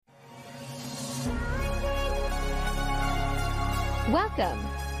Welcome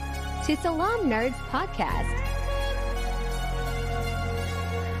to Salaam Nerds Podcast.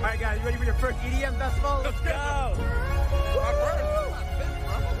 All right, guys, you ready for your first EDM festival? Let's go!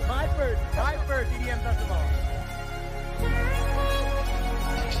 My first EDM festival.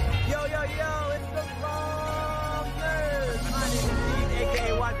 Yo, it's the Salaam Nerds. My name is Steve,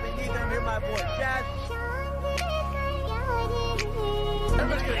 a.k.a. Watchman Needs, and I'm here with my boy, Chad.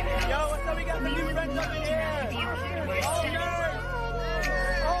 Yo, what's up? We got some new friends up in here. All nerds.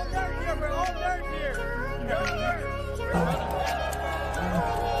 All nerds here, bro. All nerds here.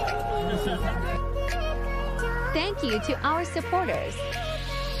 Thank you to our supporters.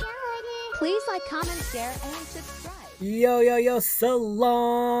 Please like, comment, share, and subscribe. Yo,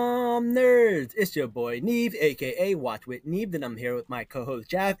 Salaam Nerds. It's your boy, Neve, a.k.a. Watch with Neve, and I'm here with my co-host,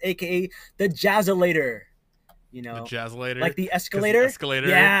 Jav, a.k.a. the Jazzilator. You know, the Jazzilator? Like the escalator?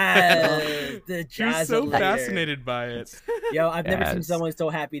 Yeah, the Jazzilator. You're so fascinated by it. Yo, I've never seen someone so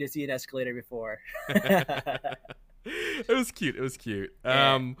happy to see an escalator before. It was cute.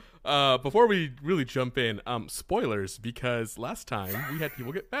 Yeah. Before we really jump in, spoilers, because last time we had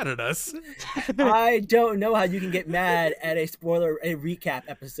people get mad at us. I don't know how you can get mad at a recap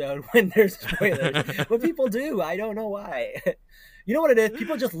episode when there's spoilers. But people do. I don't know why. You know what it is?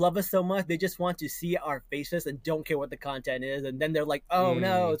 People just love us so much. They just want to see our faces and don't care what the content is. And then they're like, oh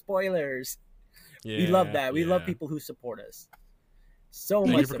no, spoilers. Yeah, we love that. We love people who support us. So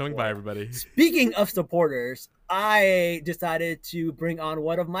Thank much you for coming by, everybody. Speaking of supporters, I decided to bring on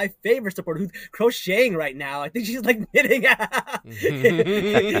one of my favorite supporters who's crocheting right now. I think she's like knitting. Gotta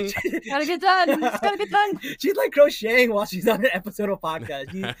get done. It's gotta get done. She's like crocheting while she's on an episode of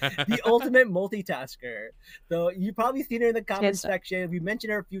podcast. She's the ultimate multitasker. So you've probably seen her in the comments section. We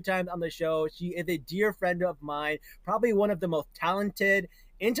mentioned her a few times on the show. She is a dear friend of mine, probably one of the most talented,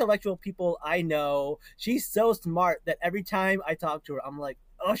 intellectual people I know. She's so smart that every time I talk to her, I'm like,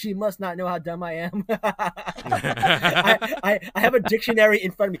 oh, she must not know how dumb I am. I have a dictionary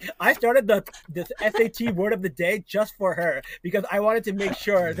in front of me. I started the SAT word of the day just for her because I wanted to make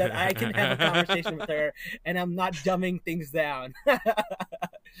sure that I can have a conversation with her and I'm not dumbing things down.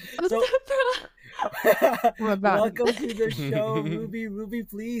 So, welcome to the show, Ruby. Ruby,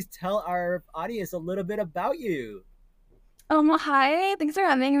 please tell our audience a little bit about you. Hi. Thanks for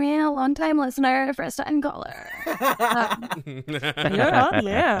having me. A long-time listener, first-time caller.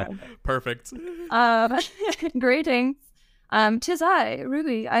 Yeah. Perfect. Greetings. 'Tis I,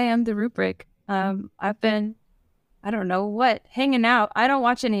 Ruby. I am the rubric. I've been, hanging out. I don't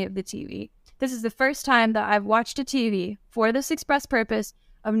watch any of the TV. This is the first time that I've watched a TV for this express purpose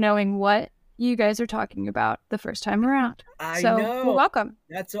of knowing what you guys are talking about the first time around. I know. Well, welcome.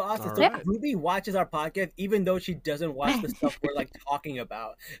 That's so awesome. All So right. Ruby watches our podcast even though she doesn't watch the stuff we're like talking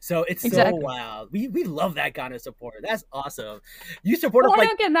about. So it's so wild. We love that kind of support. That's awesome. You support us I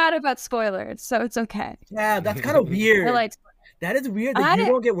don't get mad about spoilers, so it's okay. Yeah, that's kind of weird. I like spoilers. That is weird that you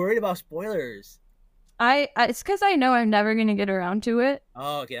don't get worried about spoilers. It's because I know I'm never going to get around to it.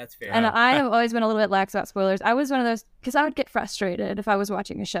 Oh, okay, that's fair. And I have always been a little bit lax about spoilers. I was one of those, because I would get frustrated if I was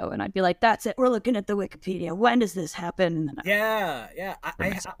watching a show and I'd be like, that's it, we're looking at the Wikipedia. When does this happen? Yeah.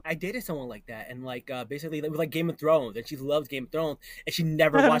 I dated someone like that. And basically it was like Game of Thrones. And she loves Game of Thrones. And she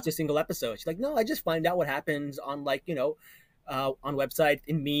never watched a single episode. She's like, no, I just find out what happens on on websites,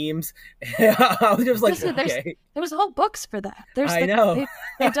 in memes. I was just like, Listen, okay. There's whole books for that. I know.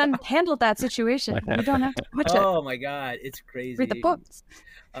 They've handled that situation. You don't have to watch it. Oh my God, it's crazy. Read the books.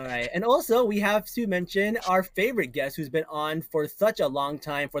 All right. And also, we have to mention our favorite guest who's been on for such a long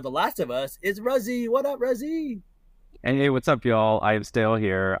time for The Last of Us is Ruzzy. What up, Ruzzy? Hey, what's up, y'all? I am still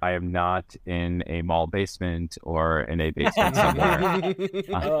here. I am not in a mall basement or in a basement somewhere.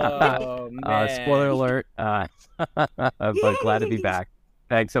 Oh, man. Spoiler alert. But glad to be back.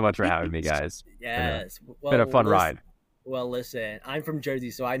 Thanks so much for having me, guys. Yes. Been a fun ride. Well, listen, I'm from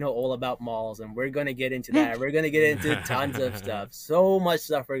Jersey, so I know all about malls, and we're going to get into that. We're going to get into tons of stuff. So much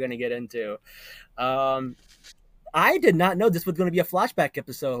stuff we're going to get into. I did not know this was going to be a flashback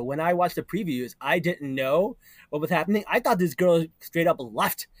episode. When I watched the previews, I didn't know what was happening. I thought this girl straight up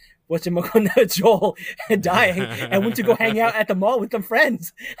left Joel dying and went to go hang out at the mall with some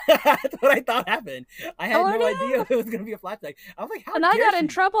friends. That's what I thought happened. I had no idea it was going to be a flashback. I was like, how dare I got she? in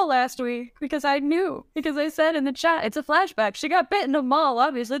trouble last week because I knew. Because I said in the chat, it's a flashback. She got bit in a mall,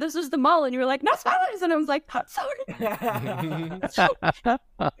 obviously. This is the mall. And you were like, no spoilers. And I was like, I'm sorry.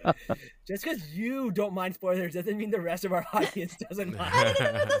 Just because you don't mind spoilers doesn't mean the rest of our audience doesn't mind. I didn't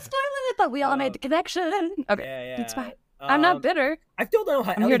even know the spoiler. I thought we all made the connection. Okay, Yeah. it's fine. I'm not bitter. I still don't know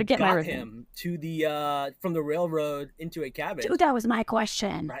how I'm Ellie here to get my got revenge. him to the from the railroad into a cabin. Dude, that was my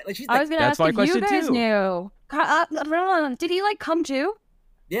question. Right? Like she's I was going to That's ask my if you question guys too. knew. Did he like come to?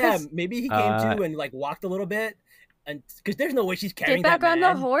 Yeah, maybe he came to and like walked a little bit, and because there's no way she's carrying Get back that on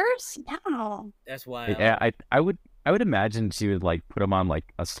man. the horse? No. That's why. Yeah, I would imagine she would like put him on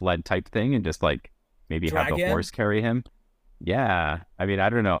like a sled type thing and just like maybe Drag have the him? horse carry him. Yeah, I mean, I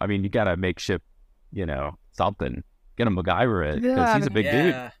don't know. I mean, you gotta makeshift, something. Get him MacGyver it because he's a big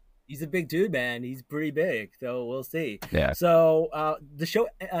dude. He's a big dude, man. He's pretty big, so we'll see. Yeah. So the show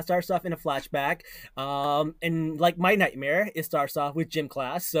starts off in a flashback, and like my nightmare, it starts off with gym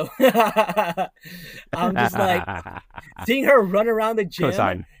class. So I'm just like seeing her run around the gym.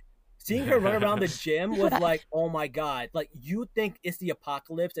 Cosign. Seeing her run around the gym was like, oh my God. Like, you think it's the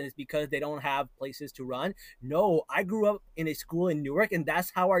apocalypse and it's because they don't have places to run? No, I grew up in a school in Newark, and that's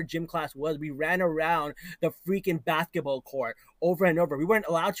how our gym class was. We ran around the freaking basketball court over and over. We weren't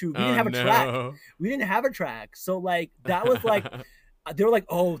allowed to. We didn't have a track. We didn't have a track. So, like, that was like, they were like,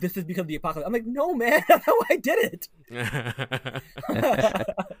 oh, this is because of the apocalypse. I'm like, no, man, that's how I did it. That's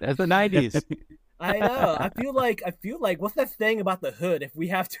the 90s. I know. I feel like what's that thing about the hood? If we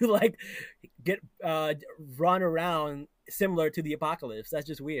have to like get run around similar to the apocalypse, that's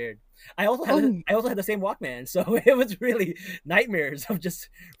just weird. I also had the same Walkman, so it was really nightmares of just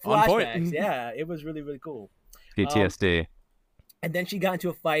flashbacks. Yeah, it was really, really cool. PTSD. And then she got into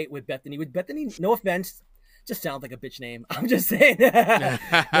a fight with Bethany. With Bethany, no offense, just sounds like a bitch name. I'm just saying.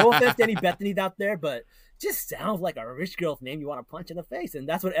 No offense to any Bethany's out there, but just sounds like a rich girl's name you want to punch in the face, and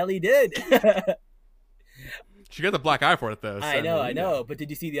that's what Ellie did. She got the black eye for it, though. So, I know. But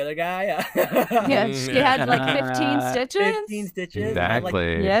did you see the other guy? Yeah, she had like 15 stitches. 15 stitches.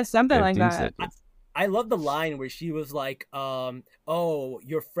 Exactly. Yeah, something like that. I love the line where she was like, oh,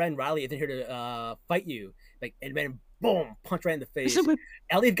 your friend Riley isn't here to fight you. Like, and then boom, punch right in the face.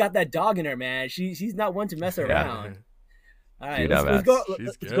 Ellie's got that dog in her, man. She's not one to mess around. All right, let's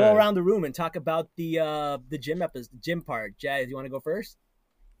go around the room and talk about the gym part. Jazz, you want to go first?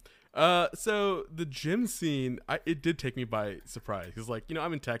 So the gym scene, it did take me by surprise because, like,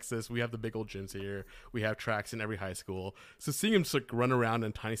 I'm in Texas. We have the big old gyms here. We have tracks in every high school. So seeing him just like run around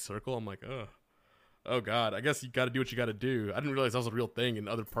in a tiny circle, I'm like, oh God, I guess you got to do what you got to do. I didn't realize that was a real thing in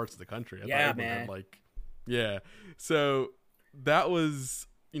other parts of the country. I thought man. So that was,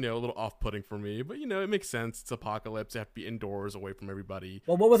 a little off-putting for me, but it makes sense. It's apocalypse. You have to be indoors, away from everybody.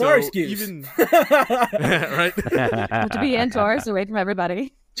 Well, what was our excuse? Right? To be indoors, away from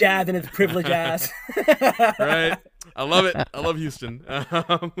everybody. Jazz and his privileged ass. Right. I love it. I love Houston.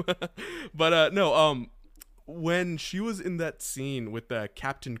 When she was in that scene with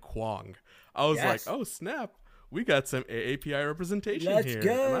Captain Kwong, I was like, oh snap, we got some AAPI representation Let's here.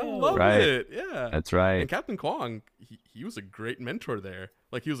 go. And I love it. Yeah. That's right. And Captain Kwong, he was a great mentor there.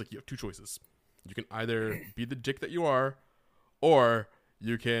 Like, he was like, you have two choices. You can either be the dick that you are, or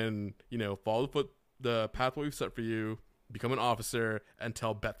you can, follow the pathway we've set for you, become an officer, and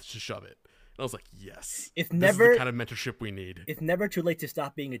tell Beth to shove it. And I was like, yes. This is the kind of mentorship we need. It's never too late to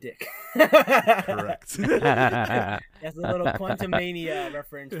stop being a dick. Correct. That's a little Quantumania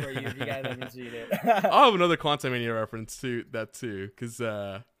reference for you if you guys haven't seen it. I'll have another Quantumania reference to that too, because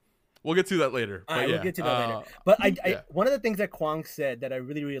we'll get to that later. All right, we'll get to that later. But I one of the things that Kwong said that I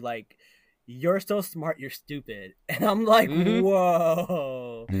really, really like, you're so smart, you're stupid. And I'm like,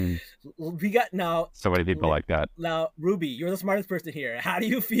 whoa. We got now. So many people like that. Now, Ruby, you're the smartest person here. How do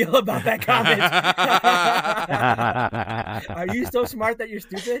you feel about that comment? Are you so smart that you're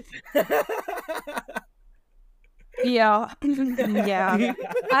stupid? Yeah. Yeah.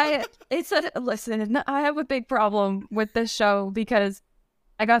 Listen, I have a big problem with this show because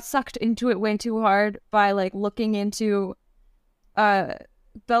I got sucked into it way too hard by like looking into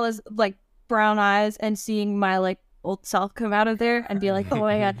Bella's like brown eyes and seeing my like old self come out of there and be like, oh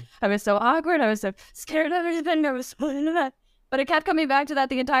my God, I was so awkward, I was so scared of everything, I was so into that. But it kept coming back to that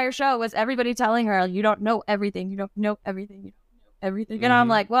the entire show was everybody telling her, you don't know everything, you don't know everything, you don't know everything. And I'm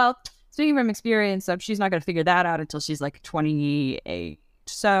like, well, speaking from experience, she's not going to figure that out until she's like 28.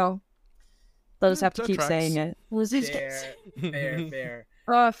 So they'll just have to keep saying it. Fair.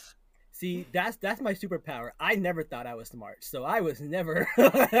 Rough. See, that's my superpower. I never thought I was smart, so I was never.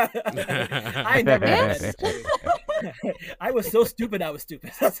 I never. I was so stupid. I was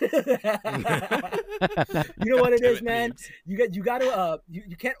stupid. You know what it is, man. You got to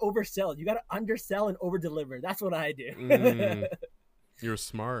you can't oversell. You got to undersell and overdeliver. That's what I do. You're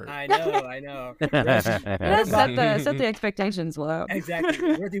smart. I know. Set the expectations low.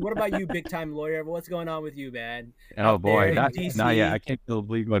 Exactly. Worthy, what about you, big time lawyer? What's going on with you, man? Oh boy, not yet. I can't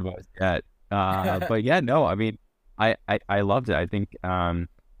believe what was yet. But yeah, no. I mean, I loved it. I think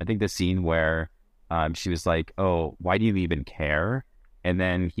the scene where she was like, "Oh, why do you even care?" And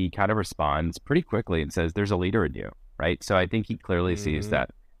then he kind of responds pretty quickly and says, there's a leader in you, right? So I think he clearly sees that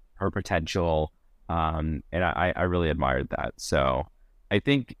her potential, and I really admired that. So I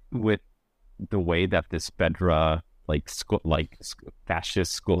think with the way that this Fedra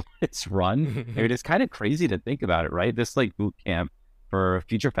fascist school is run, I mean, it's kind of crazy to think about it, right? This like boot camp for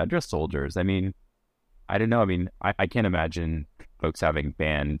future Fedra soldiers. I mean, I don't know. I mean, I can't imagine folks having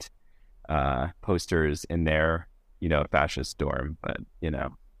banned posters in their, fascist dorm, but,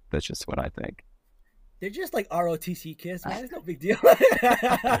 that's just what I think. They're just like ROTC kids, man. It's no big deal.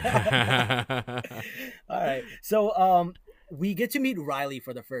 All right. So we get to meet Riley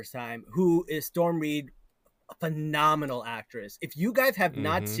for the first time, who is Storm Reed, a phenomenal actress. If you guys have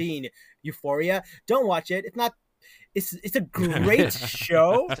not seen Euphoria, don't watch it. It's a great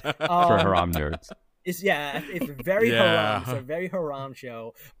show. For haram nerds. It's very haram. It's a very haram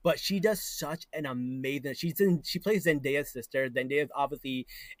show, but she does such an amazing. She plays Zendaya's sister. Zendaya's obviously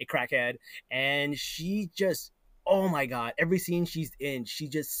a crackhead, and she just, oh my god, every scene she's in, she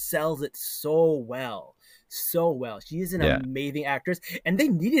just sells it so well. She is an amazing actress, and they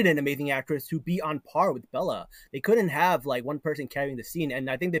needed an amazing actress to be on par with Bella. They couldn't have like one person carrying the scene, and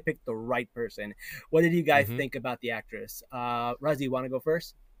I think they picked the right person. What did you guys think about the actress? Razi, you want to go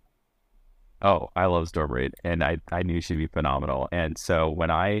first? Oh, I love Storm Reid, and I knew she'd be phenomenal. And so when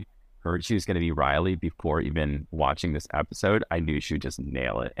I heard she was going to be Riley before even watching this episode, I knew she would just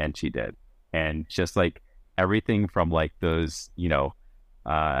nail it, and she did. And just like everything from like those,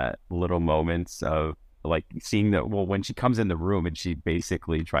 little moments of like seeing when she comes in the room and she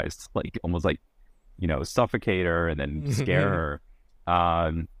basically tries to like almost like, suffocate her and then scare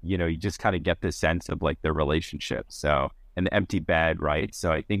her. You just kind of get this sense of like their relationship. So, and the empty bed, right?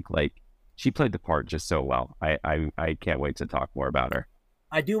 So I think like she played the part just so well. I can't wait to talk more about her.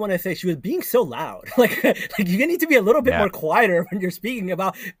 I do want to say she was being so loud. Like you need to be a little bit more quieter when you're speaking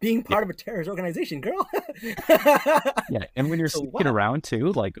about being part of a terrorist organization, girl. Yeah, and when you're sneaking around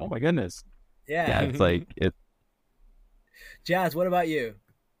too, like, oh my goodness. Yeah, it's like it. Jazz, what about you?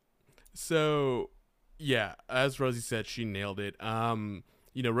 So, yeah, as Rosie said, she nailed it.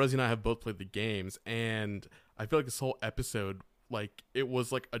 Rosie and I have both played the games, and I feel like this whole episode, like, it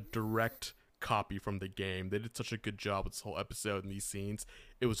was like a direct copy from the game. They did such a good job with this whole episode and these scenes.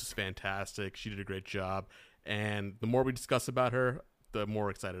 It was just fantastic. She did a great job, and the more we discuss about her, the more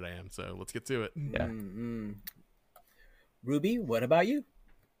excited I am. So let's get to it. Yeah. Ruby, what about you?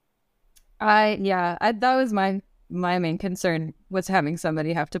 That was my main concern, was having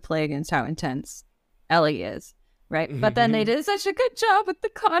somebody have to play against how intense Ellie is, right? But then they did such a good job with the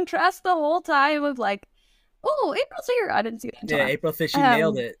contrast the whole time of like, oh, April's here. I didn't see that. Yeah, April said she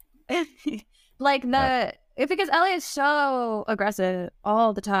nailed it. Because Ellie is so aggressive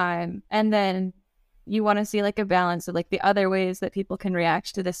all the time, and then you want to see like a balance of like the other ways that people can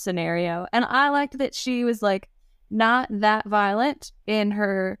react to this scenario. And I liked that she was like not that violent in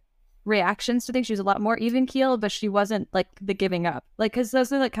her reactions to things. She was a lot more even keeled, but she wasn't like the giving up, like, because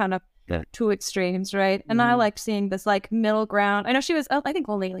those are like kind of two extremes, right? And I liked seeing this like middle ground. I know she was I think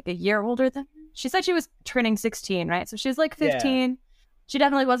only like a year older than she said. She was turning 16, right? So she was like 15. She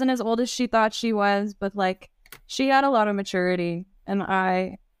definitely wasn't as old as she thought she was, but like she had a lot of maturity, and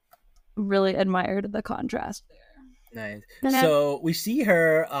I really admired the contrast there. Nice. So we see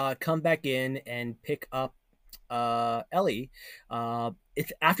her come back in and pick up Ellie.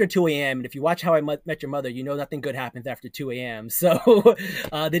 It's after 2 a.m. and if you watch How I Met Your Mother, you know nothing good happens after 2 a.m. So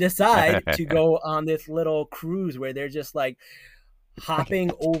they decide to go on this little cruise where they're just like hopping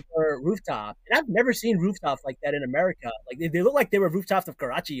over rooftops. And I've never seen rooftops like that in America. Like they look like they were rooftops of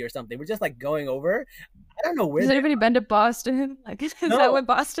Karachi or something. We're just like going over. I don't know where. Has anybody been to Boston? Like, is that what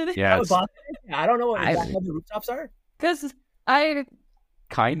Boston is? Yeah, I don't know what the rooftops are. Because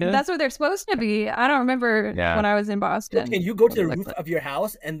kind of. That's what they're supposed to be. I don't remember when I was in Boston. Can you go to the roof of your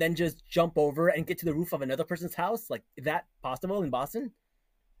house and then just jump over and get to the roof of another person's house? Like, is that possible in Boston?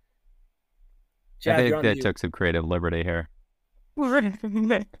 I think they took some creative liberty here. I think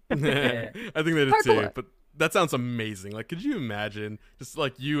they did too, but that sounds amazing. Like, could you imagine just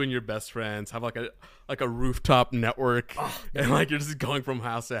like you and your best friends have like a rooftop network, and like you're just going from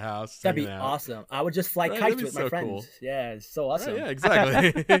house to house? That'd be awesome. I would just fly kites with my friends. Cool. Yeah, it's so awesome. Right, yeah,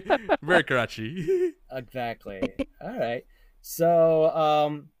 exactly. Very Karachi. Exactly. All right.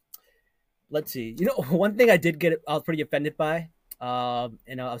 So, let's see. One thing I was pretty offended by,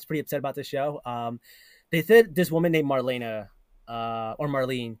 and I was pretty upset about the show. They said this woman named Marlena, or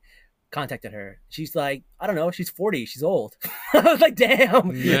Marlene, contacted her. She's like, I don't know, she's 40, she's old. I was like,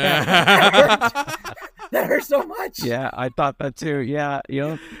 damn. Yeah. That hurts so much. Yeah, I thought that too. Yeah, It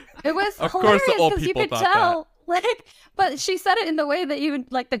was of hilarious course the old because you people could thought tell Like, but she said it in the way that even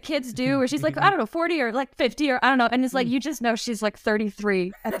like the kids do, where she's like, I don't know, 40 or like 50 or I don't know. And it's like, you just know she's like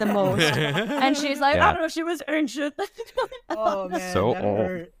 33 at the most. And she's like, I don't know, she was ancient. Oh man, So that old.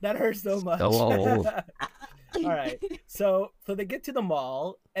 hurt. That hurts so much. So old. All right, so they get to the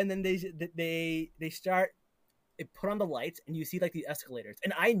mall, and then they start. It put on the lights, and you see like the escalators.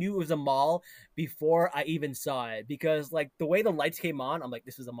 And I knew it was a mall before I even saw it, because like the way the lights came on, I'm like,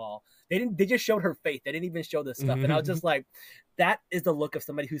 this is a mall. They just showed her face. They didn't even show this stuff, and I was just like, that is the look of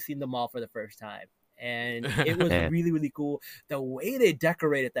somebody who's seen the mall for the first time. And it was really, really cool. The way they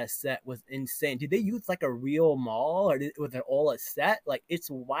decorated that set was insane. Did they use like a real mall, or was it all a set? Like, it's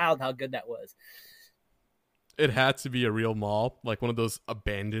wild how good that was. It had to be a real mall, like one of those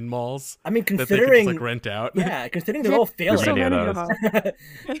abandoned malls. I mean, that they considering could just, like, rent out. Yeah, considering they're all failing. So many of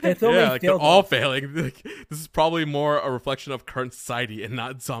They're all failing. Like, this is probably more a reflection of current society and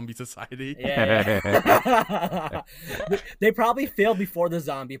not zombie society. Yeah. They probably failed before the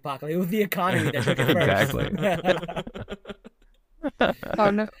zombie apocalypse. It was the economy that took it first. Exactly.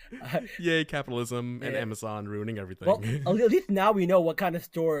 Oh no. Yay, capitalism and Amazon ruining everything. Well, at least now we know what kind of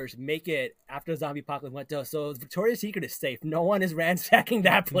stores make it after the zombie apocalypse went down. So Victoria's Secret is safe. No one is ransacking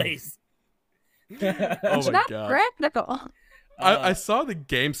that place. Oh It's my not god. practical. I saw the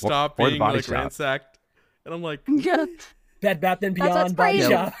GameStop or the being Body like Shop. ransacked, and I'm like, Yeah. Bed Bath and That's Beyond, Body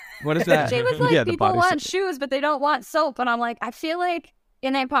crazy. Shop. What is that? She was like, Yeah, the people body want shop. shoes, but they don't want soap. And I'm like, I feel like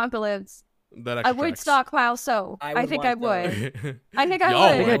in an apocalypse, that I actually would tracks. stockpile soap. I think I want would. I think I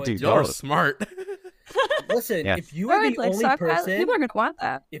Y'all, would. Yeah, dude, y'all are those. smart. Listen, Yeah. if you I are would the like only stockpile. person, People are gonna want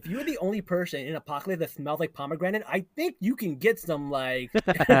that. if you're the only person in an apocalypse that smells like pomegranate, I think you can get some like.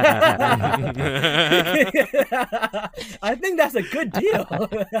 I think that's a good deal.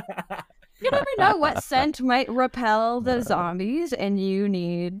 You never know what scent might repel the zombies, and you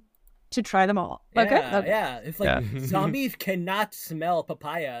need to try them all. Okay. Yeah. It's like Yeah. zombies cannot smell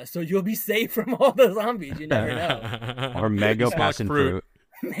papaya, so you'll be safe from all the zombies. You never know. Or mango Smell like passion fruit.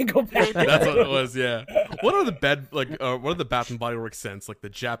 Mango passion. That's what it was, yeah. What are the what are the Bath and Body Works scents? Like the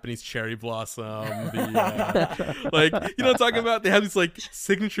Japanese cherry blossom, the like, you know what I'm talking about? They have these like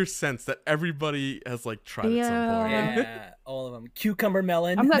signature scents that everybody has like tried at some point. Yeah, all of them. Cucumber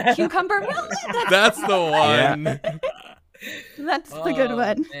melon. I'm the cucumber melon. That's the one. That's the good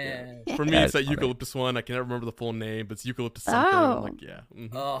one. Man. For me, That's it's that funny. eucalyptus one. I can never remember the full name, but it's eucalyptus something. Oh. I'm like, yeah. Mhm.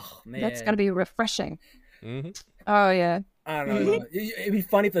 Oh man, That's gonna be refreshing. Mhm. Oh yeah. I don't know. It'd be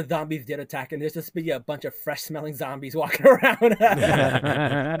funny if the zombies did attack, and there's just be a bunch of fresh-smelling zombies walking around.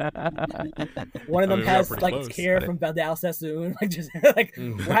 One of them I mean, we got has pretty like close. hair from Vidal Sassoon. Like just like,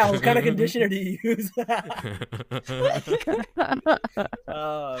 wow, what kind of conditioner do you use?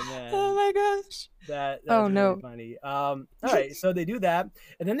 Oh man. Oh my gosh. That's Oh, really no. funny. All right, so they do that,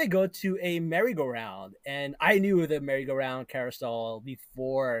 and then they go to a merry-go-round, and I knew the merry-go-round carousel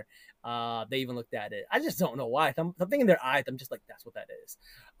before they even looked at it. I just don't know why. Something in their eyes, I'm just like, that's what that is.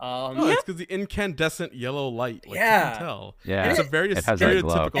 Oh, it's because the incandescent yellow light. Like, Yeah. you can tell. Yeah. It's a very It has that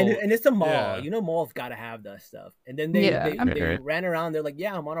glow. stereotypical. And it's a mall. Yeah. You know, malls gotta have that stuff. And then they Right. ran around. They're like,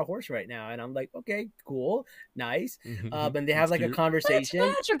 "Yeah, I'm on a horse right now," and I'm like, "Okay, cool, nice." Mhm. And they have It's like a cute. It's conversation.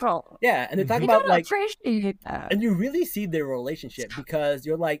 magical. Yeah, and they're talking You about gotta like, appreciate that. and you really see their relationship, because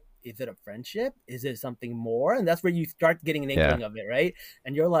you're like, is it a friendship? Is it something more? And that's where you start getting an inkling of it, right?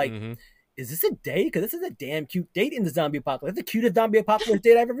 And you're like, Mhm. is this a date? Because this is a damn cute date in the zombie apocalypse. It's the cutest zombie apocalypse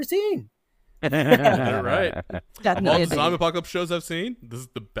date I've ever seen. You're right. Of all Definitely. the zombie apocalypse shows I've seen, this is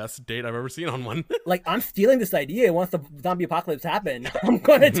the best date I've ever seen on one. Like, I'm stealing this idea. Once the zombie apocalypse happens, I'm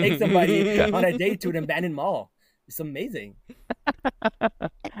going to take somebody on a date to an abandoned mall. It's amazing.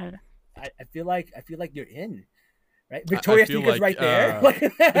 I feel like you're in, right? Victoria's feel Secret's like, right there, like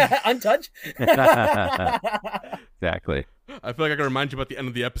untouched. Exactly. I feel like I can remind you about the end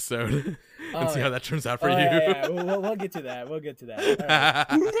of the episode and Oh, see yeah. how that turns out for Oh, you. yeah. We'll get to that. We'll get to that.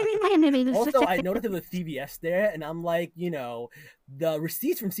 All right. Also, I noticed there was CVS there, and I'm like, you know, the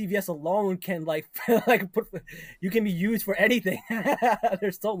receipts from CVS alone can like you can be used for anything.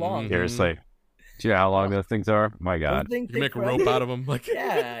 They're so long. Mhm. Seriously. Do you know how long those things are? My Those God. things You can make take a forever. rope out of them. Like,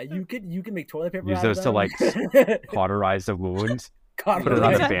 Yeah, you can make toilet paper. Use out of those to, like, them. Cauterize the wounds. Put it on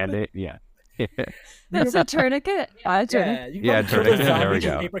Cauterize. a band-aid. Yeah. That's a tourniquet. Yeah, a tourniquet. Yeah, you can Yeah, probably kill those tourniquet. There we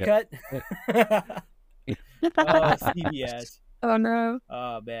zombies with go. paper cut. Oh, CVS. Oh no.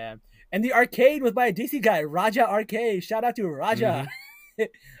 Oh man. And the arcade was by a DC guy, Raja Arcade. Shout out to Raja.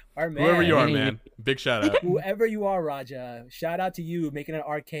 Our man. whoever you are, Hey. man, big shout out. Whoever you are, Raja. Shout out to you making an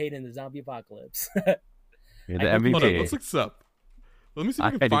arcade in the zombie apocalypse. You're the I think- Hold on, MVP. let's look this up. Let me see if I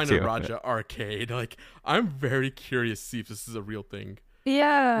I can do find a too. Raja arcade. Like, I'm very curious to see if this is a real thing.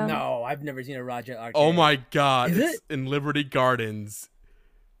 Yeah. No, I've never seen a Raja arcade. Oh my god! Is It's it? in Liberty Gardens,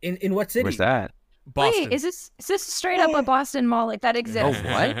 In what city? Where's that? Boston. Wait, is this straight up a Boston mall like that exists?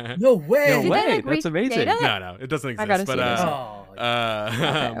 what? No way. No Did way. they, like, That's amazing. recreate it? No, it doesn't I gotta exist. But see this.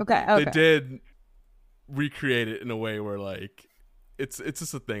 Oh. Okay. they did recreate it in a way where like it's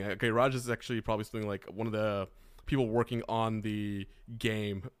just a thing. Okay, Raj is actually probably something like one of the people working on the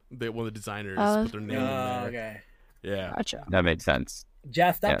game. One of the designers put their name in there. Okay. Yeah. Gotcha. That made sense.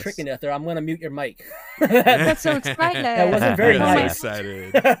 Jeff, stop Yes. tricking us there. I'm gonna mute your mic. That's so exciting. That wasn't very I'm so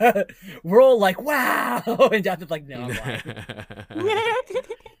nice. excited. We're all like, wow. And Jeff is like, no, I'm lying.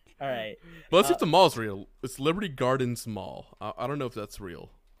 All right. But let's see if the mall's real. It's Liberty Gardens Mall. I don't know if that's real.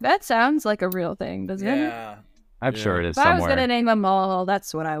 That sounds like a real thing, doesn't it? Yeah. I'm Yeah. sure it is If I was somewhere. gonna name a mall,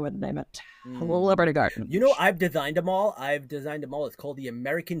 that's what I would name it. Liberty Garden. You know, I've designed a mall. It's called the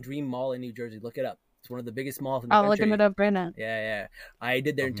American Dream Mall in New Jersey. Look it up. It's one of the biggest malls in the I'm country. looking it up right now. Yeah. I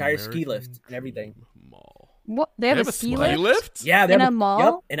did their entire ski American lift and everything. Mall. What? They have a ski lift? Yeah, they In have a mall?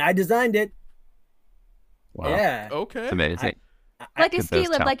 Yep, and I designed it. Wow. Yeah. Okay. It's amazing. Like a could ski those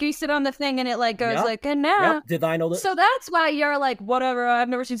lift, tell? like you sit on the thing and it like goes Yep. like, and now. Yep. Designed all the. So that's why you're like, whatever. I've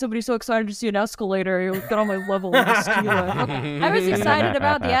never seen somebody so excited to see an escalator. You get on my level with a ski lift. Okay. I was excited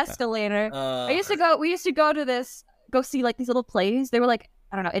about the escalator. We used to go see like these little plays. They were like,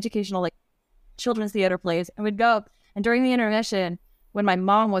 I don't know, educational, like children's theater plays. And we'd go, and during the intermission, when my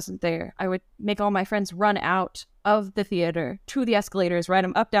mom wasn't there, I would make all my friends run out of the theater to the escalators, ride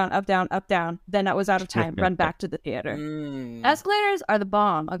them up, down, up, down, up, down. Then I was out of time, run back to the theater. Escalators are the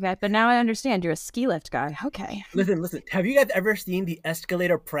bomb, okay? But now I understand you're a ski lift guy. Okay. Listen. Have you guys ever seen the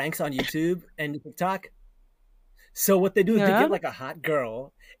escalator pranks on YouTube and TikTok? So what they do is they get like a hot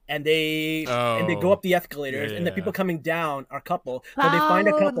girl and they go up the escalators and the people coming down are a couple. So they find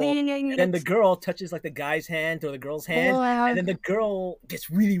a couple and then the girl touches like the guy's hand or the girl's hand and then the girl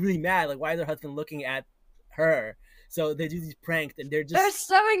gets really, really mad. Like, why is her husband looking at her? So they do these pranks and they're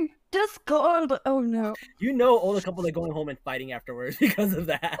sowing discord. Oh no. You know, all the couple are going home and fighting afterwards because of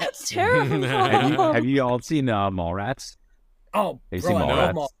that. That's terrible. have you all seen Mallrats? Oh, Have you bro, seen I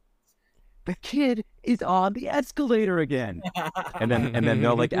love Mallrats? The kid is on the escalator again. and then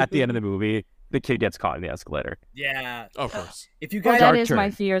they'll like at the end of the movie, the kid gets caught in the escalator. Yeah. Of course. If you Well, guys that Dark is turn. my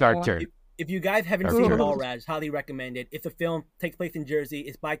fear. Dark though. turn. If you guys haven't Dark seen turn. Mallrats, highly recommend it. It's a film, takes place in Jersey.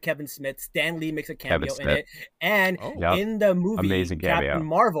 It's by Kevin Smith. Stan Lee makes a cameo in Smith. it. And Yep. in the movie Amazing cameo. Captain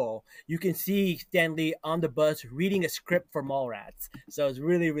Marvel, you can see Stan Lee on the bus reading a script for Mallrats. So it's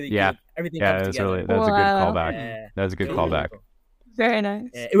really, really Yeah. good. Everything Yeah, comes that's together. a good Wow. callback. Yeah. That's a good Really, callback. really cool. Very nice.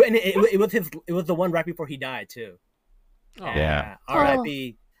 Yeah, it was the one right before he died too. Oh. Yeah.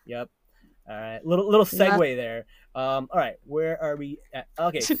 R.I.P. Yep. All right. Little segue there. All right. Where are we at?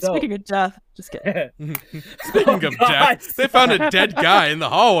 Okay. So Speaking of death, just kidding. Speaking of God. death, they found a dead guy in the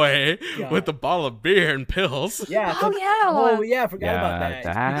hallway God. with a bottle of beer and pills. yeah. Oh, yeah. Oh yeah. I forgot about Yeah, that.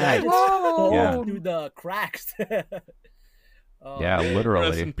 that- You guys Whoa. Yeah. through the cracks. Oh, Yeah, Rest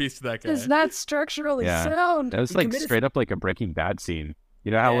literally. in peace to that guy. Is that structurally Yeah. sound? That was He like committed- straight up like a Breaking Bad scene.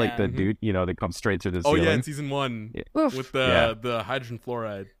 You know how like the Yeah. dude, they come straight through the Oh ceiling? yeah, in season 1 Yeah. Oof. with Yeah. the hydrogen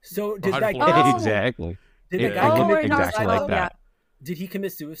fluoride. So did that hydrogen guy? Oh. Exactly. Did It- the guy it commit wait, no, exactly suicide? like that. Did he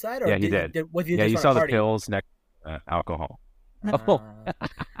commit suicide? Or Yeah, he did. Was he Yeah, just you on saw a the party? pills next alcohol.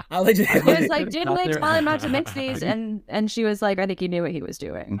 I'll let you. He was like, Not didn't we there. tell him not to mix these? And she was like, I think he knew what he was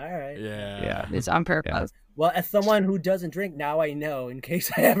doing. All right. Yeah. Yeah. It's on purpose. Well, as someone who doesn't drink, now I know. In case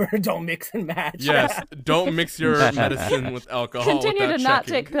I ever don't mix and match. Yes. Don't mix your medicine with alcohol. Continue to without not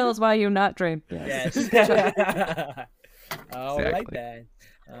checking. take pills while you not drink. Yes. Yes. All right Exactly. then.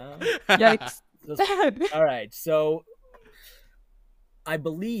 Yikes. All right. So I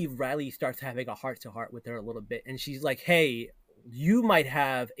believe Riley starts having a heart to heart with her a little bit, and she's like, "Hey, you might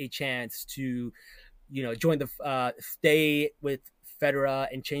have a chance to, join the stay with Fedra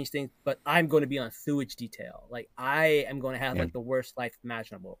and change things, but I'm going to be on sewage detail. Like I am going to have like the worst life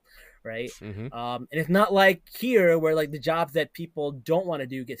imaginable, right? Mhm. And it's not like here where like the jobs that people don't want to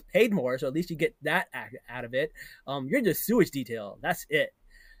do gets paid more, so at least you get that out of it. You're just sewage detail. That's it.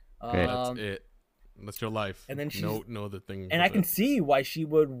 That's it. That's your life. And then no other thing. And I with can it. see why she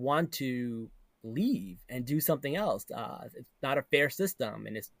would want to leave and do something else. It's not a fair system,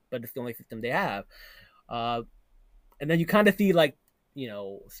 but it's the only system they have. And then you kind of see like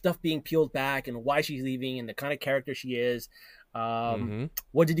stuff being peeled back and why she's leaving and the kind of character she is.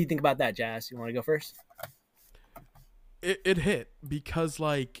 What did you think about that, Jazz? You want to go first? It hit because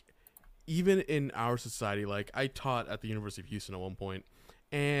like even in our society, like I taught at the University of Houston at one point,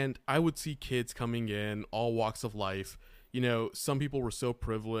 and I would see kids coming in all walks of life. Some people were so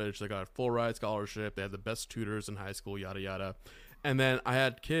privileged, they got a full ride scholarship, they had the best tutors in high school, yada yada, And then I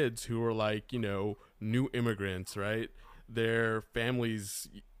had kids who were like, new immigrants, right? Their families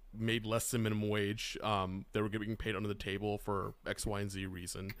made less than minimum wage. They were getting paid under the table for X, Y, and Z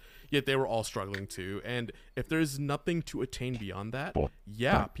reason. Yet they were all struggling too. And if there's nothing to attain beyond that,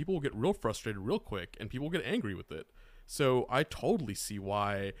 yeah, people will get real frustrated real quick, and people will get angry with it. So I totally see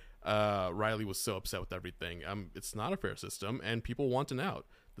why Riley was so upset with everything. It's not a fair system, and people want an out.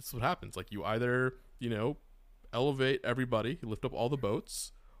 This is what happens. Like, you either, elevate everybody, you lift up all the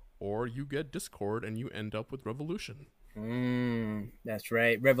boats, or you get discord and you end up with revolution. That's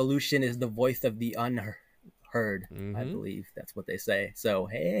right. Revolution is the voice of the unheard. I believe that's what they say. So,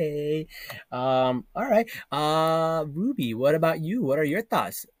 hey. All right. Ruby, what about you? What are your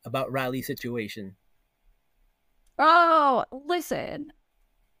thoughts about Riley's situation? Oh, listen.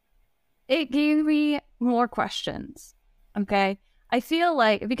 It gave me more questions. Okay? I feel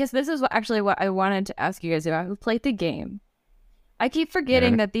like, because this is what I wanted to ask you guys about, who played the game. I keep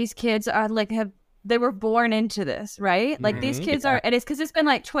forgetting that these kids are they were born into this, right? Like, these kids are, and it's because it's been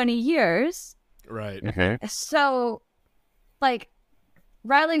like 20 years. Right. So, like,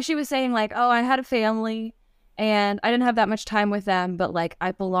 Riley, she was saying, like, oh, I had a family and I didn't have that much time with them, but, like,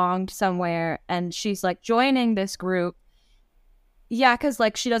 I belonged somewhere. And she's, like, joining this group. Yeah, because,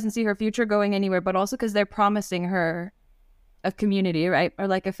 like, she doesn't see her future going anywhere, but also because they're promising her a community, right? Or,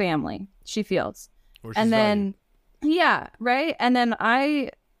 like, a family, she feels. And then, yeah, right? And then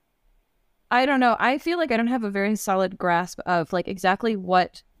I don't know. I feel like I don't have a very solid grasp of, like, exactly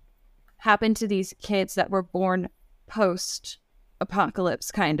what happened to these kids that were born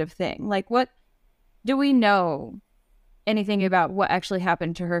post-apocalypse kind of thing. Like, what do we know anything about what actually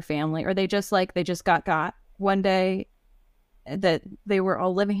happened to her family? Or they just got one day that they were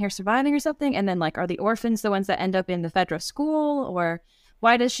all living here surviving or something? And then, like, are the orphans the ones that end up in the federal school? Or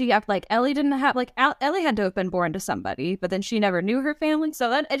why does she act like Ellie didn't have, like, Ellie had to have been born to somebody, but then she never knew her family? So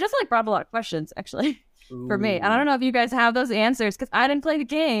that it just, like, brought a lot of questions, actually, for me. And I don't know if you guys have those answers, because I didn't play the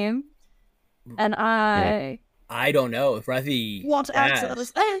game. And I don't know if Ravi want to answer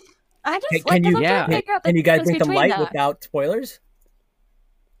this. I just can you guys bring some light without spoilers?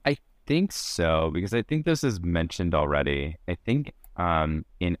 I think so, because I think this is mentioned already. I think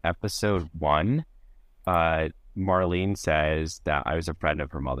in episode 1, Marlene says that I was a friend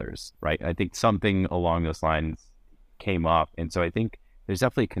of her mother's, right? I think something along those lines came up, and so I think there's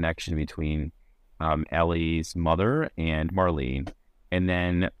definitely a connection between Ellie's mother and Marlene. And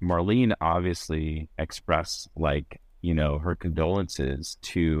then Marlene obviously expressed, like, her condolences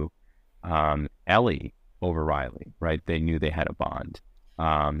to Ellie over Riley, right? They knew they had a bond.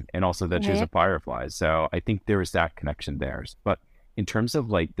 And also that she was a Firefly. So I think there was that connection there. But in terms of,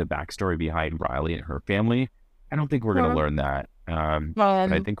 like, the backstory behind Riley and her family, I don't think we're going to learn that.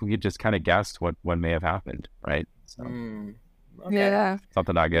 But I think we could just kind of guess what may have happened, right? So, Yeah.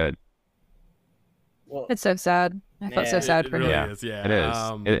 Something not good. Well, it's so sad. I felt so sad for really her. Is, yeah. It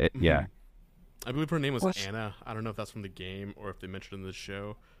is. Yeah. I believe her name was Anna. I don't know if that's from the game or if they mentioned it in the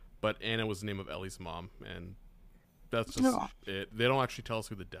show, but Anna was the name of Ellie's mom, and that's just it. They don't actually tell us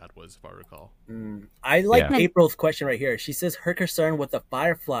who the dad was, if I recall. I like April's question right here. She says her concern with the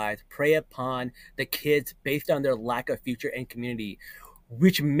Fireflies prey upon the kids based on their lack of future and community,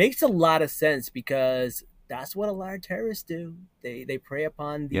 which makes a lot of sense because that's what a lot of terrorists do. They prey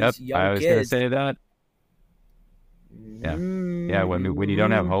upon these young kids. I was going to say that. Yeah. When you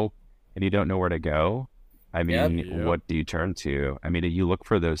don't have hope and you don't know where to go, I mean, what do you turn to? I mean, you look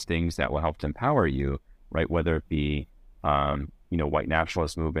for those things that will help to empower you, right? Whether it be, white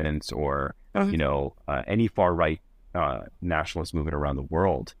nationalist movements or, any far right nationalist movement around the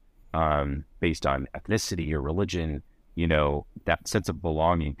world, based on ethnicity or religion, that sense of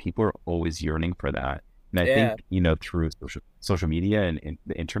belonging. People are always yearning for that. And I think, through social media and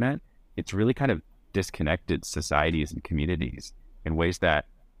the internet, it's really kind of disconnected societies and communities in ways that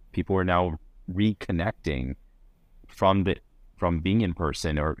people are now reconnecting from being in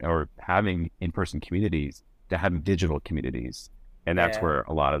person or having in-person communities to having digital communities. And that's where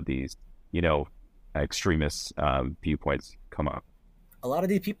a lot of these, extremist viewpoints come up. A lot of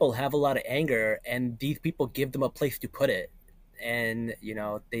these people have a lot of anger, and these people give them a place to put it. And,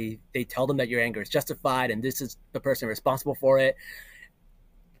 they tell them that your anger is justified and this is the person responsible for it.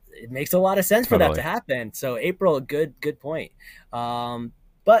 It makes a lot of sense for that to happen. So April, good point.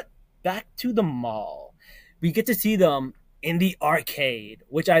 But back to the mall. We get to see them in the arcade,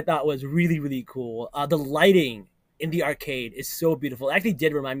 which I thought was really, really cool. The lighting in the arcade is so beautiful. It actually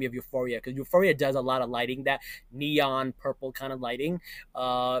did remind me of Euphoria, because Euphoria does a lot of lighting, that neon purple kind of lighting.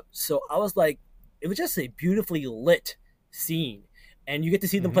 So I was like, it was just a beautifully lit scene. and you get to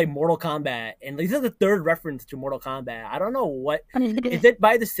see them play Mortal Kombat. And this is the third reference to Mortal Kombat. I don't know what is it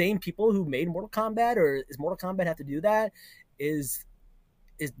by the same people who made Mortal Kombat, or is Mortal Kombat have to do that? Is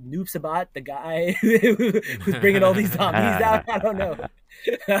Noob Sabat the guy who's bringing all these zombies out? I don't know.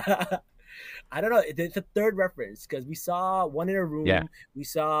 I don't know. It's a third reference because we saw one in a room. Yeah. We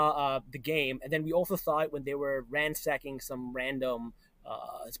saw the game, and then we also saw it when they were ransacking some random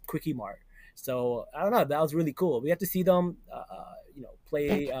quickie mart. So I don't know. That was really cool. We have to see them,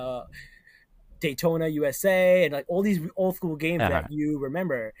 play Daytona USA and like all these old school games that you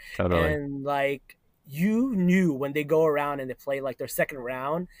remember. Totally. And like you knew when they go around and they play like their second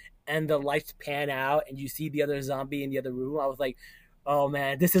round, and the lights pan out, and you see the other zombie in the other room. I was like, oh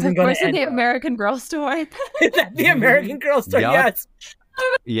man, this isn't going to end. The American Girl story. Is that the American Girl story? Yep. Yes.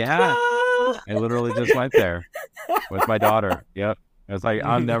 Yeah. I literally just went there with my daughter. Yep. I was like,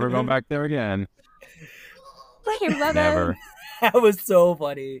 I'm never going back there again. Never. That was so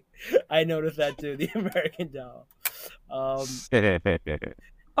funny. I noticed that too. The American Doll. Oh,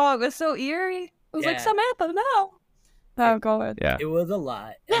 it was so eerie. It was like, Samantha, no. Oh, God. Yeah. It was a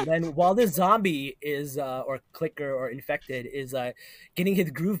lot. And then while this zombie is, or clicker or infected, is getting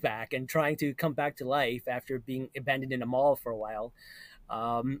his groove back and trying to come back to life after being abandoned in a mall for a while,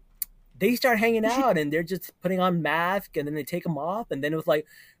 they start hanging out and they're just putting on masks, and then they take them off, and then it was like,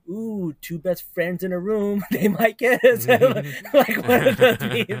 ooh, two best friends in a room. They might get us. Like one of those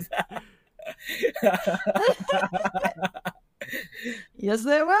memes. Yes,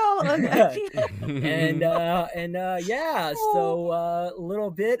 they will. and so a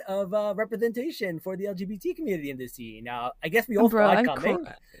little bit of representation for the LGBT community in this scene. Now, I guess we all saw it coming.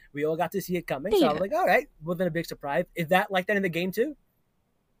 We all got to see it coming. So I was like, all right, wasn't a big surprise. Is that like that in the game too?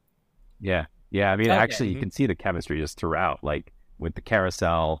 Yeah. I mean, actually, you can see the chemistry just throughout, like with the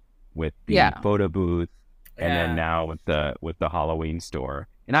carousel, with the photo booth, and then now with the Halloween store.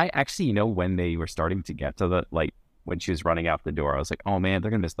 And I actually, when they were starting to get to the when she was running out the door, I was like, oh man,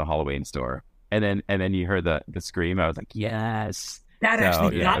 they're gonna miss the Halloween store. And then you heard the scream. I was like, yes, that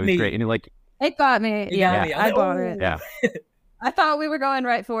actually got me. Great. And it got me. I bought it. Yeah. I thought we were going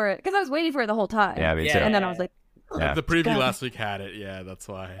right for it because I was waiting for it the whole time. Yeah, me too. And then I was like, the preview last week had it. Yeah, that's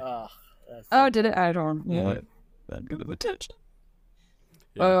why. Did it? I don't know. That good of attention.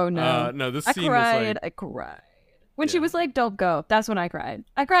 Yeah. Oh no! No, this I scene cried. was like... I cried when she was like, "Don't go." That's when I cried.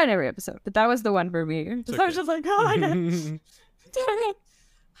 I cried every episode, but that was the one for me. I was just like, "Oh my god!"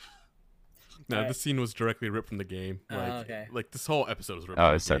 No, this scene was directly ripped from the game. Like this whole episode was ripped. Oh,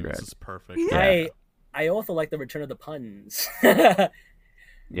 from it's the so game. great. This is perfect. Yeah. I also like the return of the puns. Yeah.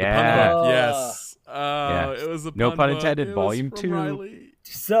 Yes. It was a no pun pun book. intended. It Volume was from 2. Riley.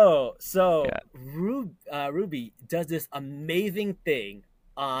 So Ruby does this amazing thing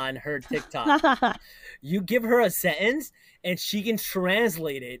on her TikTok. You give her a sentence and she can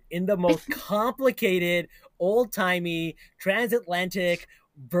translate it in the most complicated, old-timey, transatlantic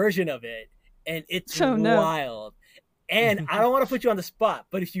version of it, and it's wild. And I don't want to put you on the spot,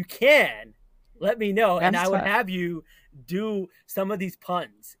 but if you can, let me know, and I would have you do some of these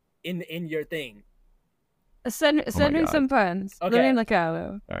puns in your thing. Send me some puns. Okay. Let me look at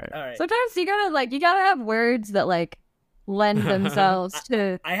them. All right. Sometimes you gotta have words that lend themselves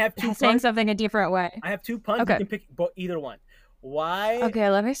to I have two saying puns. something a different way. I have two puns. Okay. You can pick either one. Why? Okay,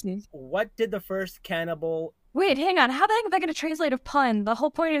 let me sneeze. What did the first cannibal? Wait, hang on. How the heck am I going to translate a pun? The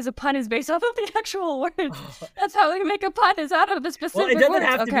whole point is a pun is based off of the actual words. That's how we make a pun, is out of the specific words. Well, it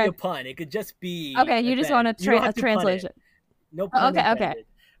doesn't have to be a pun. It could just be. Okay, you just want a translation. No pun Okay.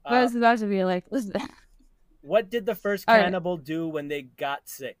 I was about to be like, listen. What did the first cannibal do when they got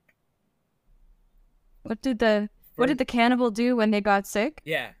sick? What did the cannibal do when they got sick?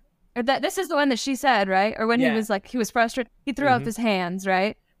 Yeah. Or this is the one that she said, right? Or when he was frustrated, he threw up his hands,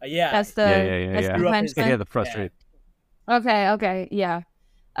 right? Yeah. That's the the frustrated. Okay, yeah.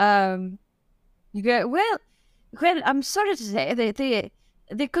 You go, well, I'm sorry to say that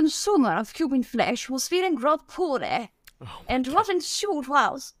the consumer of human flesh was feeling rather poorly, and what ensued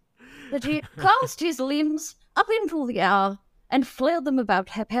was that he cast his limbs up into the air and flailed them about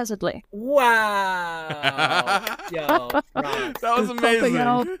haphazardly. Wow! Yo, that was amazing.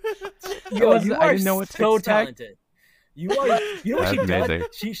 I didn't know what so talented. You know what she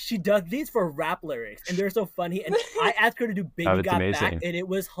does? She does these for rap lyrics, and they're so funny. And I asked her to do Baby Got Back, and it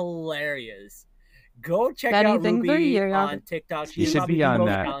was hilarious. Go check out Ruby on TikTok. She's probably the most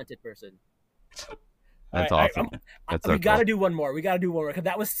talented person. That's awesome. We gotta do one more. Because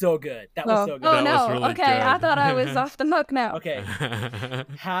that was so good. That was so good. Oh, no. Really okay. good. I thought I was off the hook now. Okay.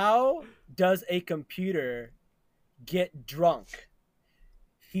 How does a computer get drunk?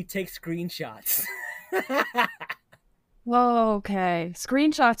 He takes screenshots. Whoa, okay.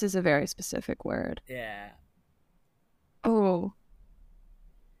 Screenshots is a very specific word. Yeah. Oh.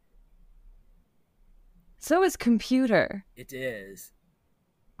 So is computer. It is.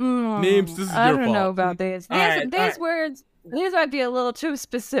 Names, this is I your don't fault. know about these. These words, these might be a little too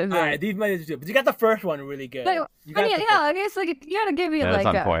specific. All right, these might be too, but you got the first one really good. But, I guess like you gotta give me Yeah, that's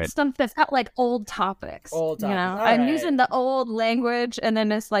on like point. stuff that's got like old topics. Old topics. You know, All I'm right. using the old language, and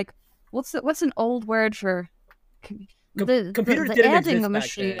then it's like, what's an old word for computers the didn't adding exist back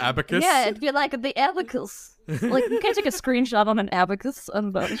machine? then. Abacus? Yeah, it'd be like the abacus. Like you can't take a screenshot on an abacus.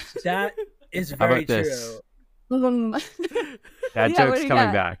 That is How very about this? true. That Yeah, what joke's do you coming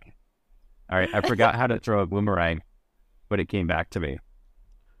got? back. All right, I forgot how to throw a boomerang, but it came back to me.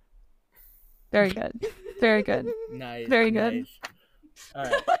 Very good. Very good. Nice. Very good. Nice. All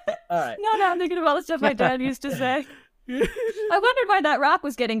right. All right. No, I'm thinking about the stuff my dad used to say. I wondered why that rock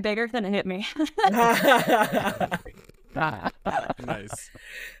was getting bigger than it hit me. Nice.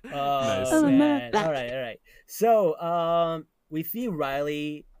 Oh, Nice. man. All right. So, we see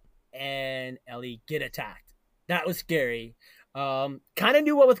Riley and Ellie get attacked. That was scary. Kind of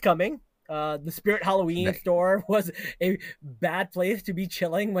knew what was coming. The Spirit Halloween store was a bad place to be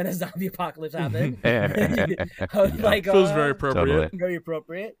chilling when a zombie apocalypse happened. I was like, Feels very appropriate. Totally. very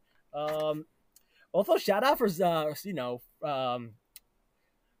appropriate. Also, shout out for Spirit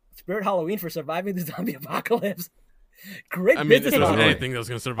Halloween for surviving the zombie apocalypse. Great I mean, business if there was model. anything that was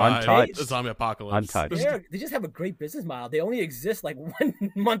going to survive Untouched. the zombie apocalypse. Untouched. They just have a great business model. They only exist like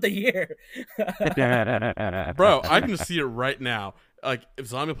 1 month a year. Bro, I can see it right now. Like, if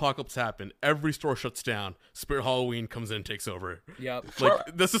zombie apocalypse happen, every store shuts down. Spirit Halloween comes in and takes over. Yep.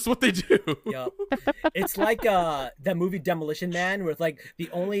 Like, this is what they do. Yep. It's like that movie Demolition Man, where it's like the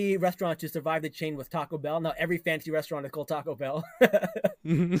only restaurant to survive the chain was Taco Bell. Now every fancy restaurant is called Taco Bell.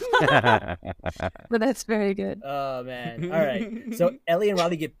 But that's very good. Oh man. All right. So Ellie and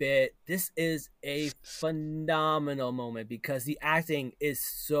Riley get bit. This is a phenomenal moment because the acting is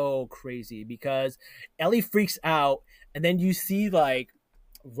so crazy because Ellie freaks out and then you see like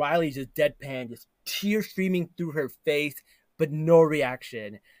Riley just deadpan, just tears streaming through her face, but no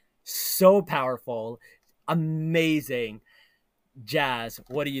reaction. So powerful. Amazing. Jazz,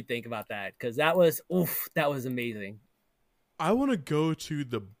 what do you think about that? Because that was amazing. I want to go to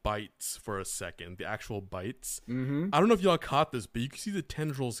the bites for a second, the actual bites. Mm-hmm. I don't know if y'all caught this, but you can see the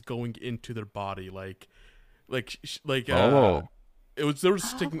tendrils going into their body, they were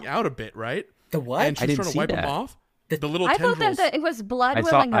sticking out a bit, right? The what? And she I was didn't trying to see wipe them that. off. The little I thought tendrils. that it was blood I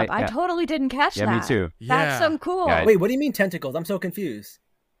saw- welling up. I yeah. totally didn't catch Yeah, that. me too. That's Yeah. so cool. Yeah, Wait, what do you mean tentacles? I'm so confused.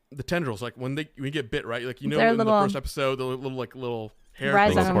 The tendrils, like when you get bit, right? Like, you know, They're in the little- first episode, the little hair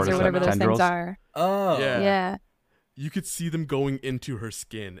Rhizomes things. or whatever those tendrils. things are. Oh. Yeah. Yeah. You could see them going into her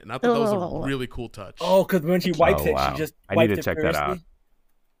skin, and I thought that was Ugh. a really cool touch. Oh, because when she wipes Oh, it, wow. she just I wiped need to it check that out. furiously.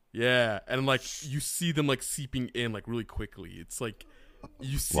 Yeah, and like you see them like seeping in like really quickly. It's like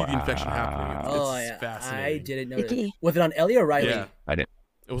you see the infection happening. It's, Oh, it's yeah. fascinating. I didn't know that. Icky. Was it on Ellie or Riley? Yeah, I didn't.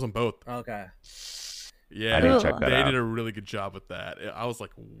 it was on both. Okay. Yeah, I didn't check that they out. did a really good job with that. I was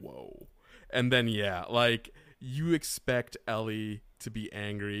like, whoa. And then yeah, like you expect Ellie to be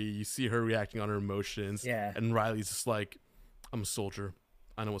angry. You see her reacting on her emotions. Yeah. And Riley's just like, I'm a soldier.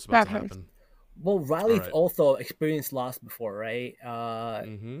 I know what's about to That happen. Well, Riley's Alright. also experienced loss before, right?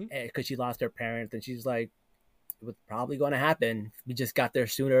 Mm-hmm. Because she lost her parents, and she's like, it was probably going to happen. We just got there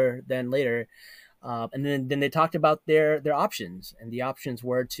sooner than later. And then they talked about their options, and the options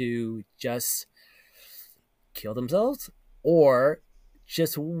were to just kill themselves or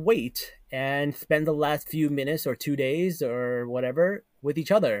just wait and spend the last few minutes or 2 days or whatever with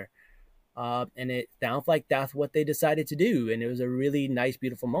each other. And it sounds like that's what they decided to do. And it was a really nice,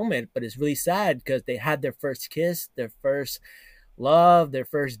 beautiful moment, but it's really sad because they had their first kiss, their first love, their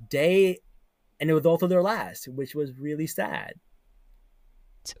first day, and it was also their last, which was really sad.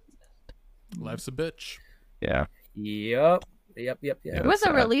 Life's a bitch. Yeah. Yep. It was a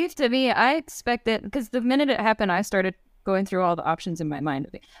sad. relief to me. I expected, because the minute it happened, I started going through all the options in my mind.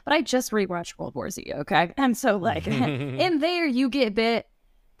 But I just rewatched World War Z, okay? And so, like, in there, you get bit.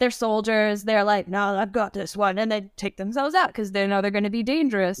 They're soldiers. They're like, no, I've got this one. And they take themselves out because they know they're going to be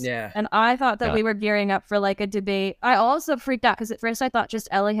dangerous. Yeah. And I thought that Yeah. we were gearing up for, like, a debate. I also freaked out because at first I thought just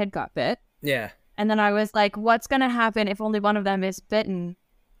Ellie had got bit. Yeah. And then I was like, what's going to happen if only one of them is bitten?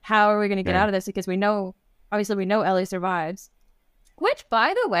 How are we going to get Yeah. out of this? Because we know Ellie survives. Which,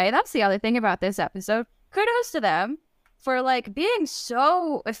 by the way, that's the other thing about this episode. Kudos to them for, like, being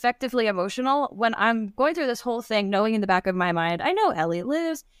so effectively emotional when I'm going through this whole thing, knowing in the back of my mind, I know Ellie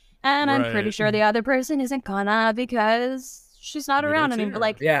lives, and I'm pretty Right. sure the other person isn't gonna because she's not We around don't see anymore. her.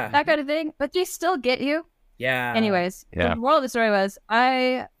 Like, Yeah. that kind of thing. But they still get you. Yeah. Anyways, Yeah. the moral of the story was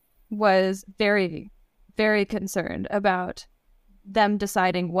I was very, very concerned about them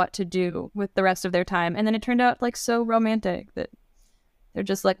deciding what to do with the rest of their time. And then it turned out like so romantic that they're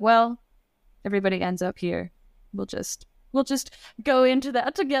just like, well, everybody ends up here. We'll just go into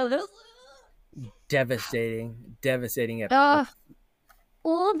that together. Devastating episode.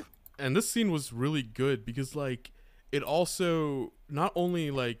 And this scene was really good because like it also not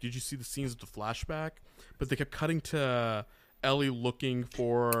only like did you see the scenes of the flashback, but they kept cutting to Ellie looking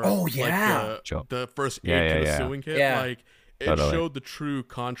for like the first aid to the sewing kit. Yeah. Like it showed the true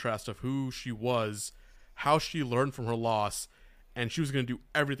contrast of who she was, how she learned from her loss, and she was going to do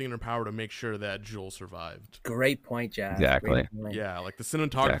everything in her power to make sure that Jules survived. Great point, Jazz. Exactly. Point. Yeah, like the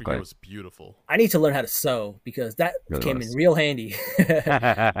cinematography here was beautiful. I need to learn how to sew because that Really came was. in real handy.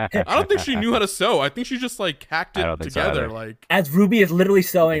 I don't think she knew how to sew. I think she just like hacked it together. So like as Ruby is literally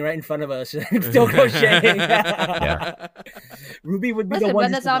sewing right in front of us, still crocheting. Ruby would be Listen, the one.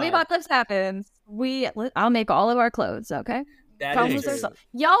 when the zombie apocalypse happens, I'll make all of our clothes. Okay. That is true.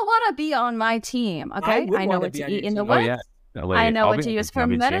 Y'all want to be on my team? Okay. I know what to eat in the woods. I know what to use for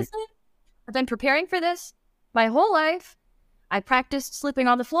medicine. I've been preparing for this my whole life. I practiced sleeping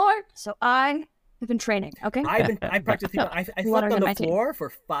on the floor, so I have been training. Okay. I practiced. I slept on the floor for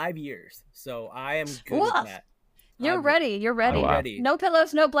 5 years, so I am good with that. You're ready. You're ready. Oh, wow. Ready. No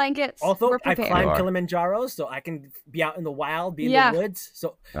pillows, no blankets. Also, we're I prepared. climbed Kilimanjaro, so I can be out in the wild, be in the woods.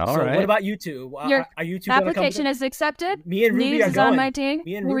 So what about you two? Your are you two application is accepted. Me and Ruby Neves are is going. on my team.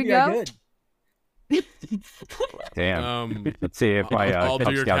 Me and Here Ruby we are go. good. Damn. Let's see if my I'll do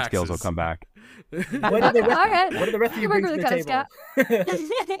Cub your Scout skills will taxes. come back. What are the rest of you bring to the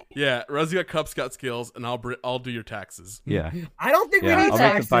table? Yeah, Rosie got Cub Scout skills, and I'll do your taxes. Yeah. I don't think we need I'll make them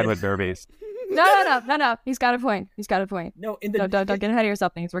taxes. fine with derbies. No. He's got a point. No, don't get ahead of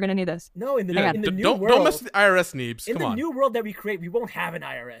yourself, things. We're gonna need this. No, in the new don't world. Don't mess with the IRS, Neebs. In Come the on. new world that we create, we won't have an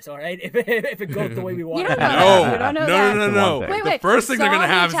IRS. All right, if it goes the way we want. You don't it. know that. You don't know that. No. Wait. The first thing they're gonna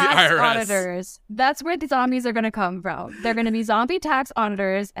have is the Zombie tax IRS. auditors. That's where the zombies are gonna come from. They're gonna be zombie tax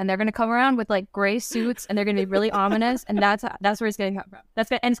auditors, and they're gonna come around with like gray suits, and they're gonna be really ominous, and that's where it's gonna come from.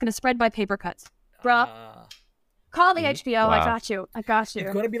 And it's gonna spread by paper cuts, bruh. Call the HBO. Wow. I got you. It's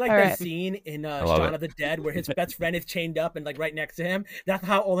going to be like All that right. scene in love Shaun it. of the Dead where his best friend is chained up and like right next to him. That's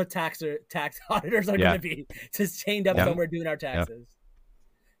how all the tax auditors are going to be, just chained up somewhere doing our taxes.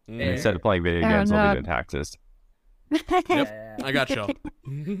 And instead of playing video games, we'll be doing taxes. Yeah. I got y'all.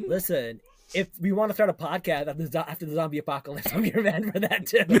 Listen, if we want to start a podcast after the zombie apocalypse, I'm your man for that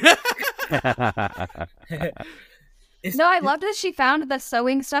too. No, I loved that she found the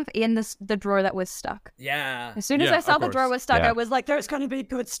sewing stuff in the drawer that was stuck. Yeah. As soon as I saw the drawer was stuck, I was like, "There's gonna be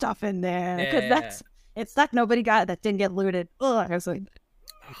good stuff in there," because it's stuck. Nobody got it. That didn't get looted. Ugh. I was like,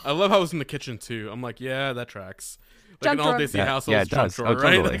 I love how it was in the kitchen too. I'm like, yeah, that tracks. Like Junk an all drawer. Daisy household Yeah, it junk does. drawer, Oh,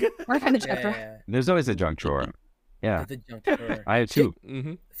 right? totally. Like, "We're kind of junk drawer." Yeah. There's always a junk drawer. Yeah. The junk drawer. I have two.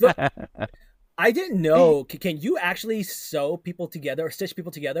 So, I didn't know. Can you actually sew people together or stitch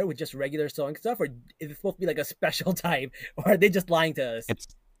people together with just regular sewing stuff, or is it supposed to be like a special type, or are they just lying to us?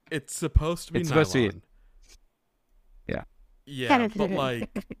 it's supposed to be It's nylon. supposed to be- Yeah. Yeah, but like,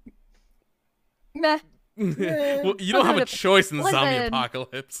 Meh. well, you don't have a choice in the zombie Listen.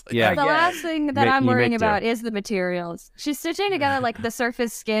 apocalypse. Like, Yeah. The last thing that I'm You worrying make do. about is the materials. She's stitching together like the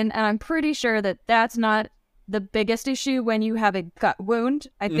surface skin, and I'm pretty sure that that's not the biggest issue when you have a gut wound.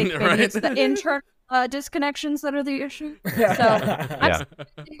 I think maybe Right. it's the internal disconnections that are the issue. So I'm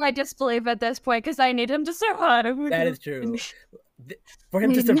in my disbelief at this point because I need him to survive. That is true. For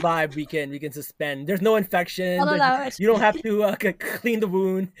him to survive, we can suspend. There's no infection. You don't have to clean the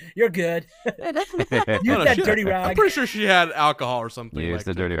wound. You're good. Use that dirty I'm rag. pretty sure she had alcohol or something. Use like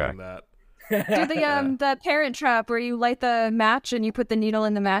the dirty doing rag. That. Do the parent trap where you light the match and you put the needle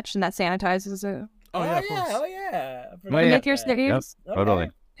in the match and that sanitizes it. Oh yeah, of course. Oh yeah. Make your Yep, snickers.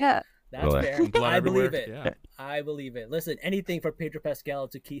 totally. Yeah. That's Totally. fair. Blood I believe everywhere. it. Yeah. I believe it. Listen, anything for Pedro Pascal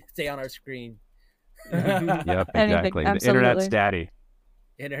to stay on our screen. Yep, Anything, exactly. The absolutely. internet's daddy.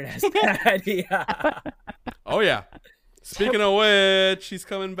 Internet's bad. Yeah. Oh yeah. Speaking of which, she's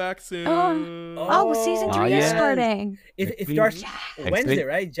coming back soon. Oh, season 3 is yes. starting. It starts Next Wednesday, week.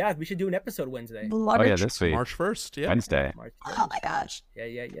 right? Jazz, we should do an episode Wednesday. Oh yeah, this week. March 1st. Yeah. Wednesday. March Oh my gosh.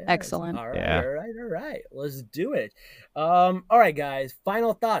 Yeah. Excellent. All right, Yeah. all right. Let's do it. All right, guys.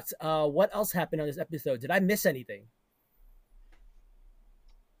 Final thoughts. What else happened on this episode? Did I miss anything?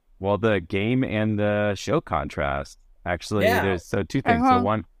 Well, the game and the show contrast. Actually, Yeah. there's two things. So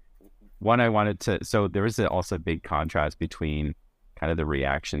one I wanted to. So there is also a big contrast between kind of the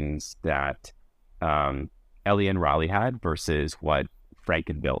reactions that Ellie and Raleigh had versus what Frank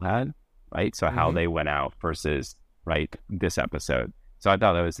and Bill had. right? So how they went out versus, right, this episode. So I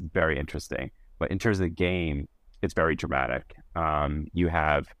thought that was very interesting. But in terms of the game, it's very dramatic. You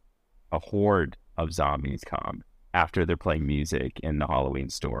have a horde of zombies come after they're playing music in the Halloween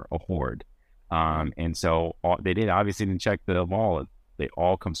store, a horde. And so they obviously didn't check the mall. They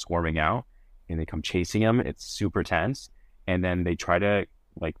all come swarming out and they come chasing them. It's super tense. And then they try to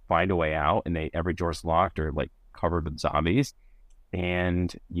like find a way out, and every door's locked or like covered with zombies.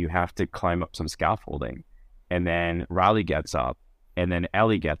 And you have to climb up some scaffolding. And then Riley gets up, and then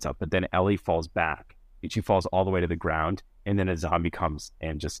Ellie gets up, but then Ellie falls back. She falls all the way to the ground, and then a zombie comes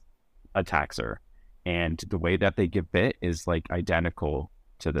and just attacks her. And the way that they get bit is like identical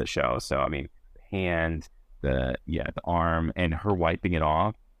to the show. So I mean, the hand, the arm, and her wiping it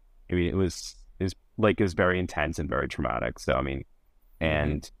off. I mean, it was very intense and very traumatic. So I mean,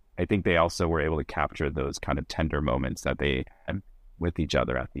 and I think they also were able to capture those kind of tender moments that they had with each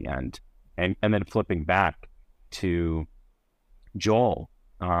other at the end. And then flipping back to Joel,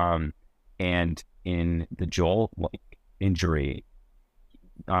 and in the Joel injury,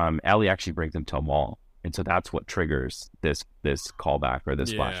 Ellie actually brings him to a mall, and so that's what triggers this callback or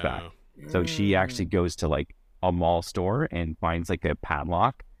this flashback. So she actually goes to like a mall store and finds like a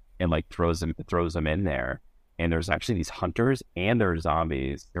padlock and like throws them in there. And there's actually these hunters and there's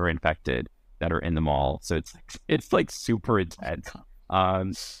zombies that are infected that are in the mall. So it's like super intense.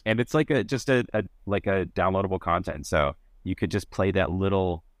 And it's like a downloadable content. So you could just play that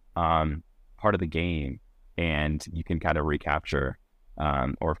little part of the game, and you can kind of recapture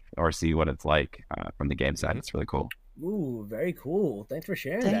or see what it's like from the game side. It's really cool. Ooh, very cool. Thanks for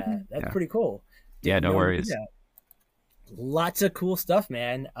sharing that. That's pretty cool. Yeah, no worries. Lots of cool stuff,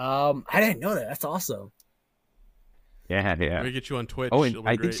 man. I didn't know that. That's awesome. Yeah. Let me get you on Twitch. Oh, and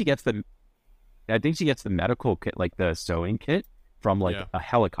I think she gets the medical kit, like the sewing kit, from like a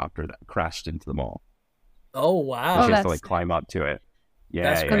helicopter that crashed into the mall. Oh wow! She has to like climb up to it. Yeah,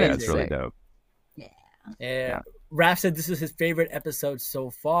 that's really dope. Yeah. Raph said this is his favorite episode so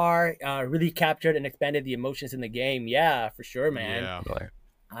far. Really captured and expanded the emotions in the game. Yeah, for sure, man. Yeah. Totally.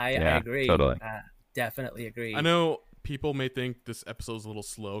 I agree. Totally. Definitely agree. I know people may think this episode is a little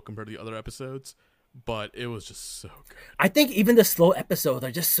slow compared to the other episodes, but it was just so good. I think even the slow episodes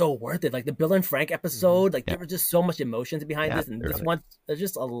are just so worth it. Like the Bill and Frank episode, there was just so much emotions behind this, and this one, there's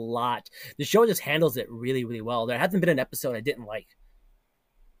just a lot. The show just handles it really, really well. There hasn't been an episode I didn't like.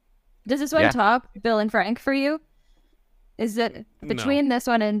 Does this one top Bill and Frank for you? Is it between this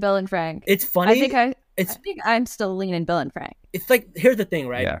one and Bill and Frank? It's funny. I think I'm still leaning Bill and Frank. It's like, here's the thing,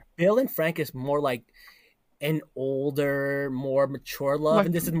 right? Yeah. Bill and Frank is more like an older, more mature love,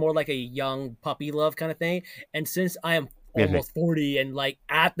 and this is more like a young puppy love kind of thing. And since I am almost 40 and like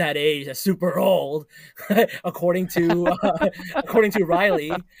at that age, super old, according to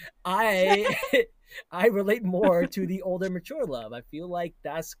Riley, I relate more to the older, mature love. I feel like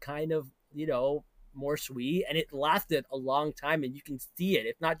that's kind of, more sweet, and it lasted a long time, and you can see it.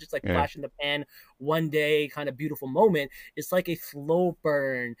 It's not just like flash in the pan, one day kind of beautiful moment. It's like a slow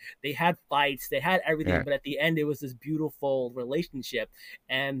burn. They had fights, they had everything, but at the end it was this beautiful relationship,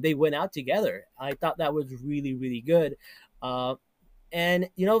 and they went out together. I thought that was really, really good. And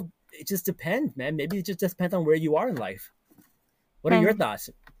it just depends, man. Maybe it just depends on where you are in life. What are your thoughts?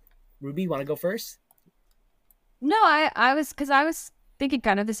 Ruby, you want to go first? No, I was thinking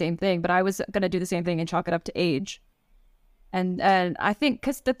kind of the same thing, but I was going to do the same thing and chalk it up to age. And I think,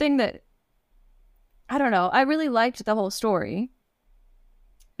 because the thing that, I don't know, I really liked the whole story.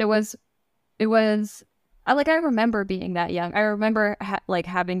 I remember being that young. I remember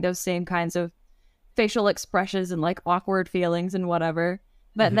having those same kinds of facial expressions and like awkward feelings and whatever.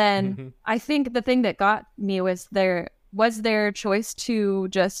 But then I think the thing that got me was their choice to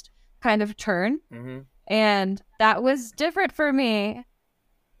just kind of turn. And that was different for me,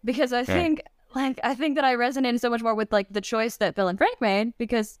 because I think that I resonated so much more with like the choice that Bill and Frank made,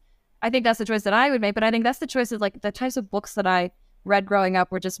 because I think that's the choice that I would make. But I think that's the choice of like the types of books that I read growing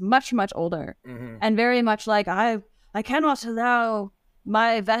up were just much, much older and very much like I cannot allow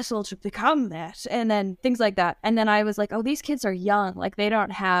my vessel to become that, and then things like that. And then I was like, oh, these kids are young, like they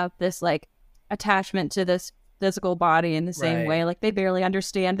don't have this like attachment to this physical body in the same way. Like they barely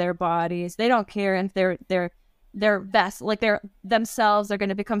understand their bodies. They don't care if their best, like their themselves are going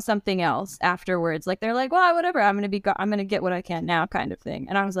to become something else afterwards. Like they're like, well, whatever, I'm going to get what I can now, kind of thing.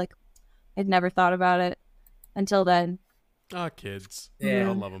 And I was like, I'd never thought about it until then. Kids. Yeah,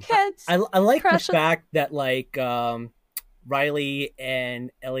 I love them. Kids. I like the fact that like Riley and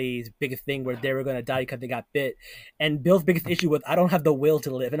Ellie's biggest thing where they were going to die because they got bit, and Bill's biggest issue was, I don't have the will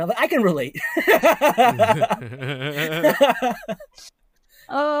to live, and I was like, I can relate.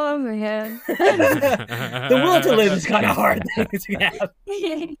 Oh man. The will to live is kind of hard thing to have.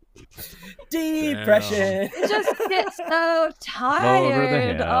 Depression. Just get so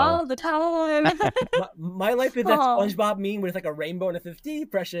tired hill. all the time. My life is that Oh. SpongeBob meme where it's like a rainbow and it says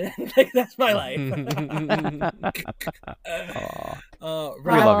depression. Like that's my life. We love you,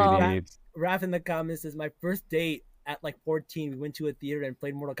 Raph, Neebs. Raph in the comments says my first date at like 14. We went to a theater and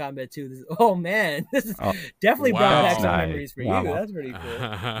played Mortal Kombat 2. Oh man, this is definitely brought back some Nice. memories for Wow. you. That's pretty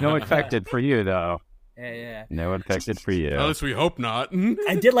cool. No infected for you, though. Yeah. No infected for you. At least we hope not.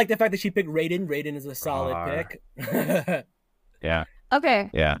 I did like the fact that she picked Raiden. Raiden is a solid pick. Yeah. Okay.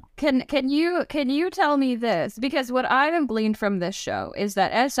 Yeah. Can you tell me this? Because what I have gleaned from this show is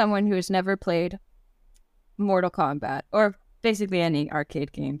that as someone who has never played Mortal Kombat or basically any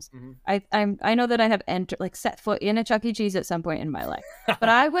arcade games, I know that I have set foot in a Chuck E. Cheese at some point in my life, but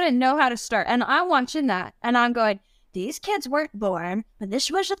I wouldn't know how to start. And I'm watching that, and I'm going, these kids weren't born when this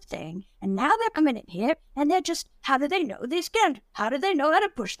was a thing, and now they're coming in here, and they're just, how do they know these kids? How do they know how to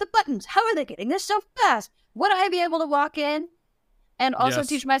push the buttons? How are they getting this so fast? Would I be able to walk in and also Yes.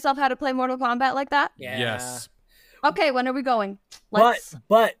 teach myself how to play Mortal Kombat like that? Yeah. Yes. Okay, when are we going? But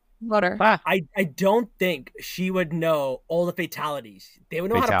Water. I don't think she would know all the fatalities. They would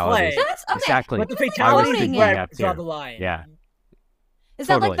know how to play. That's okay. Exactly. But the I was fatalities is thinking where I that draw too. the line. Yeah. Is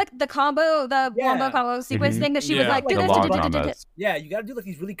Totally. that like the combo, the Yeah. wombo combo sequence thing that she was Yeah. like, do The this, long do, do, do, do, do. combos. Yeah, you gotta do like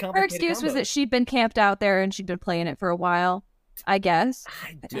these really Her complicated excuse was combos. that she'd been camped out there and she'd been playing it for a while, I guess.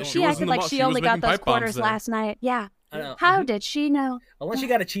 I don't She She was acted in the like mo- she she was only got making those pipe bombs quarters there. last night. Yeah. I don't know. How did she know? Unless you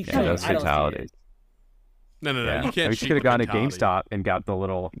got a cheat Yeah, code. those I don't see it. fatalities. No. Yeah. You I can't. mean, she cheat could have with gone to mentality. GameStop and got the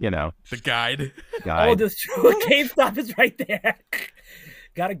little, The guide. guide. Oh, this GameStop is right there.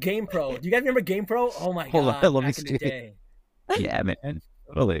 Got a Game Pro. Do you guys remember Game Pro? Oh my Hold god. on, let me back in the see. day. Yeah, man.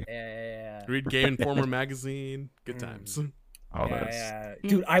 Totally. Yeah. Read Game Informer magazine. Good times. All Yeah, this. yeah.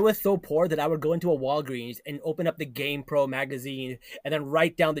 Dude, I was so poor that I would go into a Walgreens and open up the Game Pro magazine and then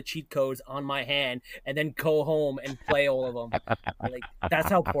write down the cheat codes on my hand and then go home and play all of them. Like that's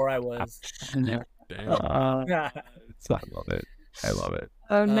how poor I was. Damn. I love it. I love it.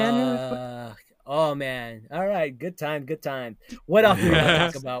 Oh, no. Oh man. All right, good time. What else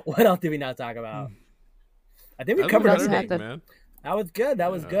did we not talk about? I think we That was covered better, everything. man. That was good.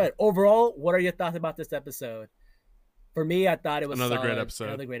 That was good. Overall, what are your thoughts about this episode? For me, I thought it was Another great solid. episode.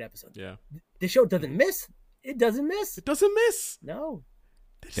 Another great episode. Yeah. The show doesn't miss. It doesn't miss. It doesn't miss. No.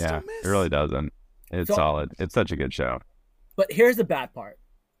 They just Yeah, don't miss. it really doesn't. It's So- solid. It's such a good show. But here's the bad part.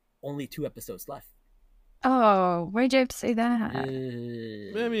 Only 2 episodes left. Oh, why'd you have to say that? I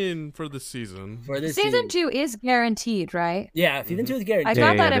mean, for this season. For this Season 2 is guaranteed, right? Yeah, season 2 is guaranteed. I Yeah,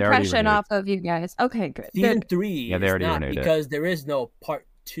 got that they already impression renewed. off of you guys. Okay, good. Season Good. 3 Yeah, they is already not renewed it. because there is no part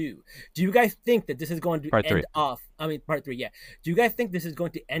 2. Do you guys think that this is going to Part end 3. off? I mean, part 3, yeah. Do you guys think this is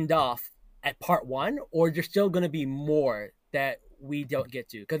going to end off at part 1, or there's still going to be more that we don't get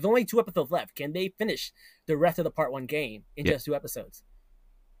to? Because only 2 episodes left. Can they finish the rest of the part 1 game in Yeah. just 2 episodes?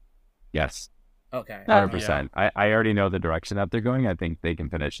 Yes, Okay. 100%. I already know the direction that they're going. I think they can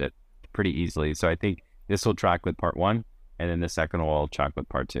finish it pretty easily. So I think this will track with part 1, and then the second will track with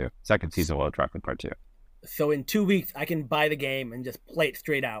part 2. Second season will track with part 2. So in 2 weeks, I can buy the game and just play it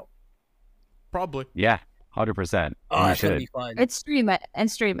straight out. Probably. Yeah, 100%. Oh, You that's going to should. be fun. It's stream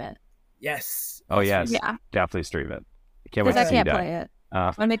it. Yes. Oh, yes. Yeah. Definitely stream it. Can't wait Because to I see can't that. play it. Uh,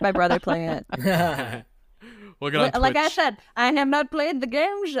 I'm going to make my brother play it. We'll get on Like I Twitch. said, I have not played the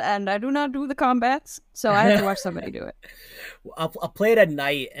games and I do not do the combats, so I have to watch somebody do it. I'll play it at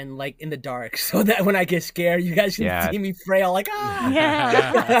night and like in the dark so that when I get scared, you guys can Yeah. see me frail like, ah!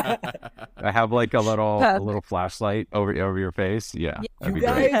 Yeah. I have like a little flashlight over your face. Yeah, that'd You be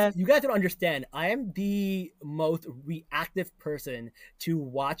great. guys don't understand. I am the most reactive person to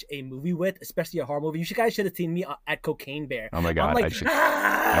watch a movie with, especially a horror movie. You guys should have seen me at Cocaine Bear. Oh my God, I'm like, I should.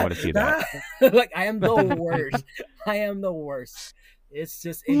 I want to see that. like I am the worst. I am the worst. It's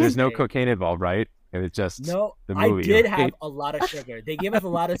just There's no insane. cocaine involved, right? It's just No, the I movie, did right? have a lot of sugar. They gave us a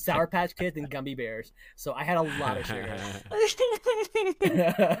lot of Sour Patch Kids and gummy bears, so I had a lot of sugar.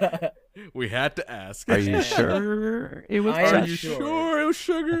 We had to ask. Are you sure it was? I am Are you sure. sure it was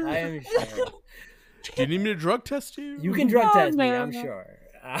sugar? I am sure. Do you need me to drug test you? You can drug Oh, test me, no. I'm sure.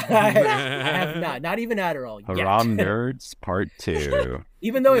 I have not even Adderall yet. Haram Nerds Part 2.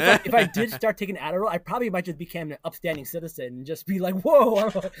 Even though if I did start taking Adderall, I probably might just become an upstanding citizen and just be like,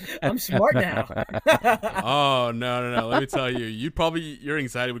 whoa, I'm smart now. Oh no! Let me tell you, your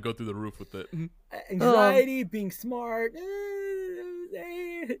anxiety would go through the roof with it. Anxiety, being smart.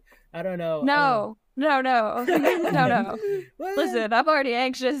 I don't know. No. What? Listen, I'm already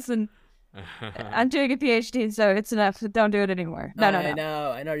anxious and I'm doing a PhD, so it's enough. Don't do it anymore. No. I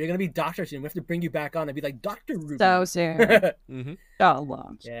know. You're gonna be doctor soon. We have to bring you back on and be like Dr. Ruby. So soon. Mm-hmm. So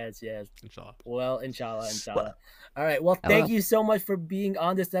long. Yes. Inshallah. Well, inshallah. All right. Well, thank you so much for being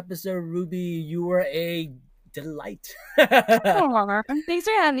on this episode, Ruby. You were a delight. Aw, thanks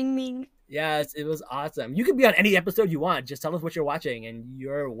for having me. Yes, it was awesome. You can be on any episode you want. Just tell us what you're watching, and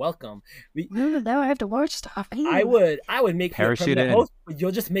you're welcome. Now I have to watch stuff. I would make you a Parachute permanent in. host, but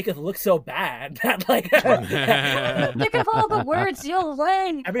you'll just make us look so bad that like Think of all the words you'll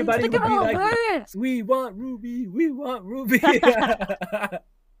learn. everybody Think would of be all the like, words. "We want Ruby. We want Ruby."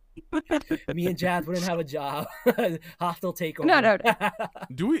 Me and Jazz wouldn't have a job. Hostile takeover. No.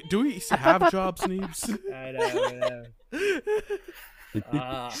 Do we have jobs, Neebs? I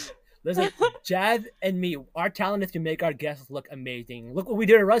know. Listen, Jazz and me, our talent is to make our guests look amazing. Look what we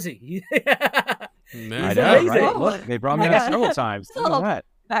did to Ruzzy. I He's know, amazing. right? Look, they brought me Yeah. on several times. Look at that.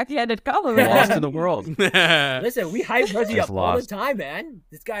 Backhanded compliment. Lost to the world. Listen, we hype Ruzzy Just up all the lost. time, man.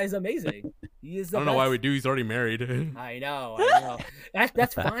 This guy is amazing. He is the I don't know why best. we do. He's already married. I know.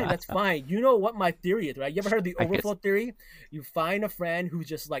 That's fine. That's fine. You know what my theory is, right? You ever heard of the I guess- overflow theory? You find a friend who's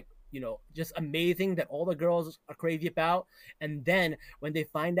just like, just amazing that all the girls are crazy about. And then when they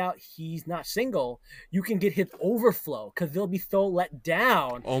find out he's not single, you can get his overflow because they'll be so let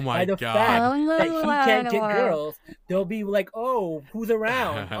down Oh my by the God. fact that he can't get girls. They'll be like, oh, who's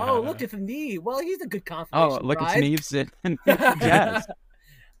around? Oh, look, it's me. Well, he's a good consolation Oh, look, it's prize. Neves and Jazz.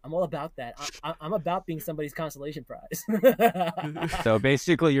 I'm all about that. I'm about being somebody's consolation prize. So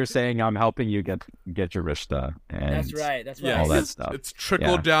basically, you're saying I'm helping you get your rishta and That's right. That's right. Yeah, all that stuff. It's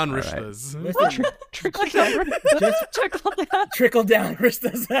trickle Yeah, down all right. rishtas. Listen, Trickle down. just trickle down,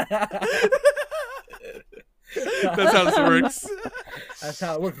 Ristas. That's how this works. That's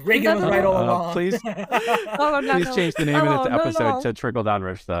how it works. Reagan was right all along. Please Oh, no, Please change the name of this episode to Trickle Down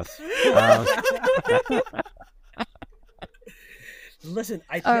Rishta. Listen,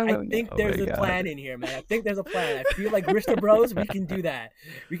 I Oh, think no. there's Oh a my God. plan in here, man. I think there's a plan. I feel like Rista Bros, we can do that.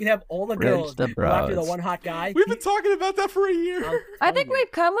 We can have all the girls Rista go after the Bros. one hot guy. We've been talking about that for a year. I think we've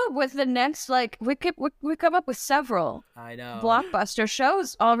come up with the next, we come up with several I know. blockbuster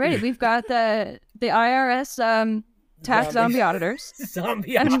shows already. We've got the IRS tax zombie auditors.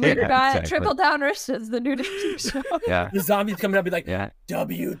 Zombie. And we've Yeah, got exactly. Triple Down Ristas, the new show. Yeah, The zombies coming up and be like, yeah.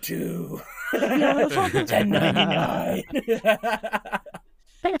 W2. 1099.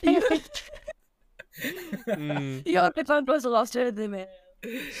 Mm. Your fund was lost to the man.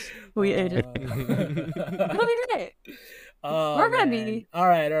 We ate it. It'll be great. Oh, We're gonna man. be All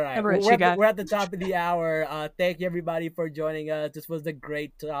right. average, We're at the top of the hour. Thank you, everybody, for joining us. This was a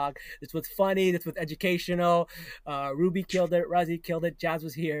great talk. This was funny. This was educational. Ruby killed it. Razi killed it. Jazz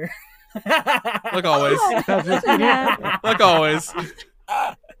was here. Like always. Yeah. Like always.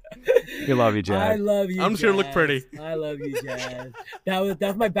 We love you, I Jazz. love you. I'm just here to look Jazz. pretty. I love you, Jazz. That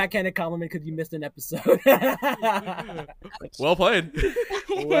was my backhanded compliment because you missed an episode. Well played.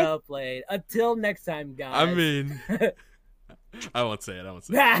 Well played. Until next time, guys. I mean, I won't say it.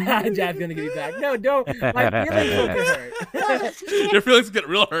 Jazz gonna give you back. No, don't. My feelings will get hurt. Your feelings get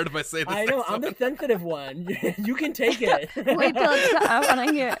real hurt if I say this. I know. next I'm the time. sensitive one. You can take it. Wait till it's I want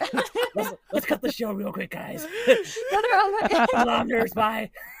to hear. Let's cut the show real quick, guys. What Salaam, nurse.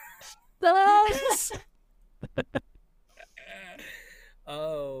 Bye. are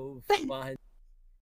Oh, fun.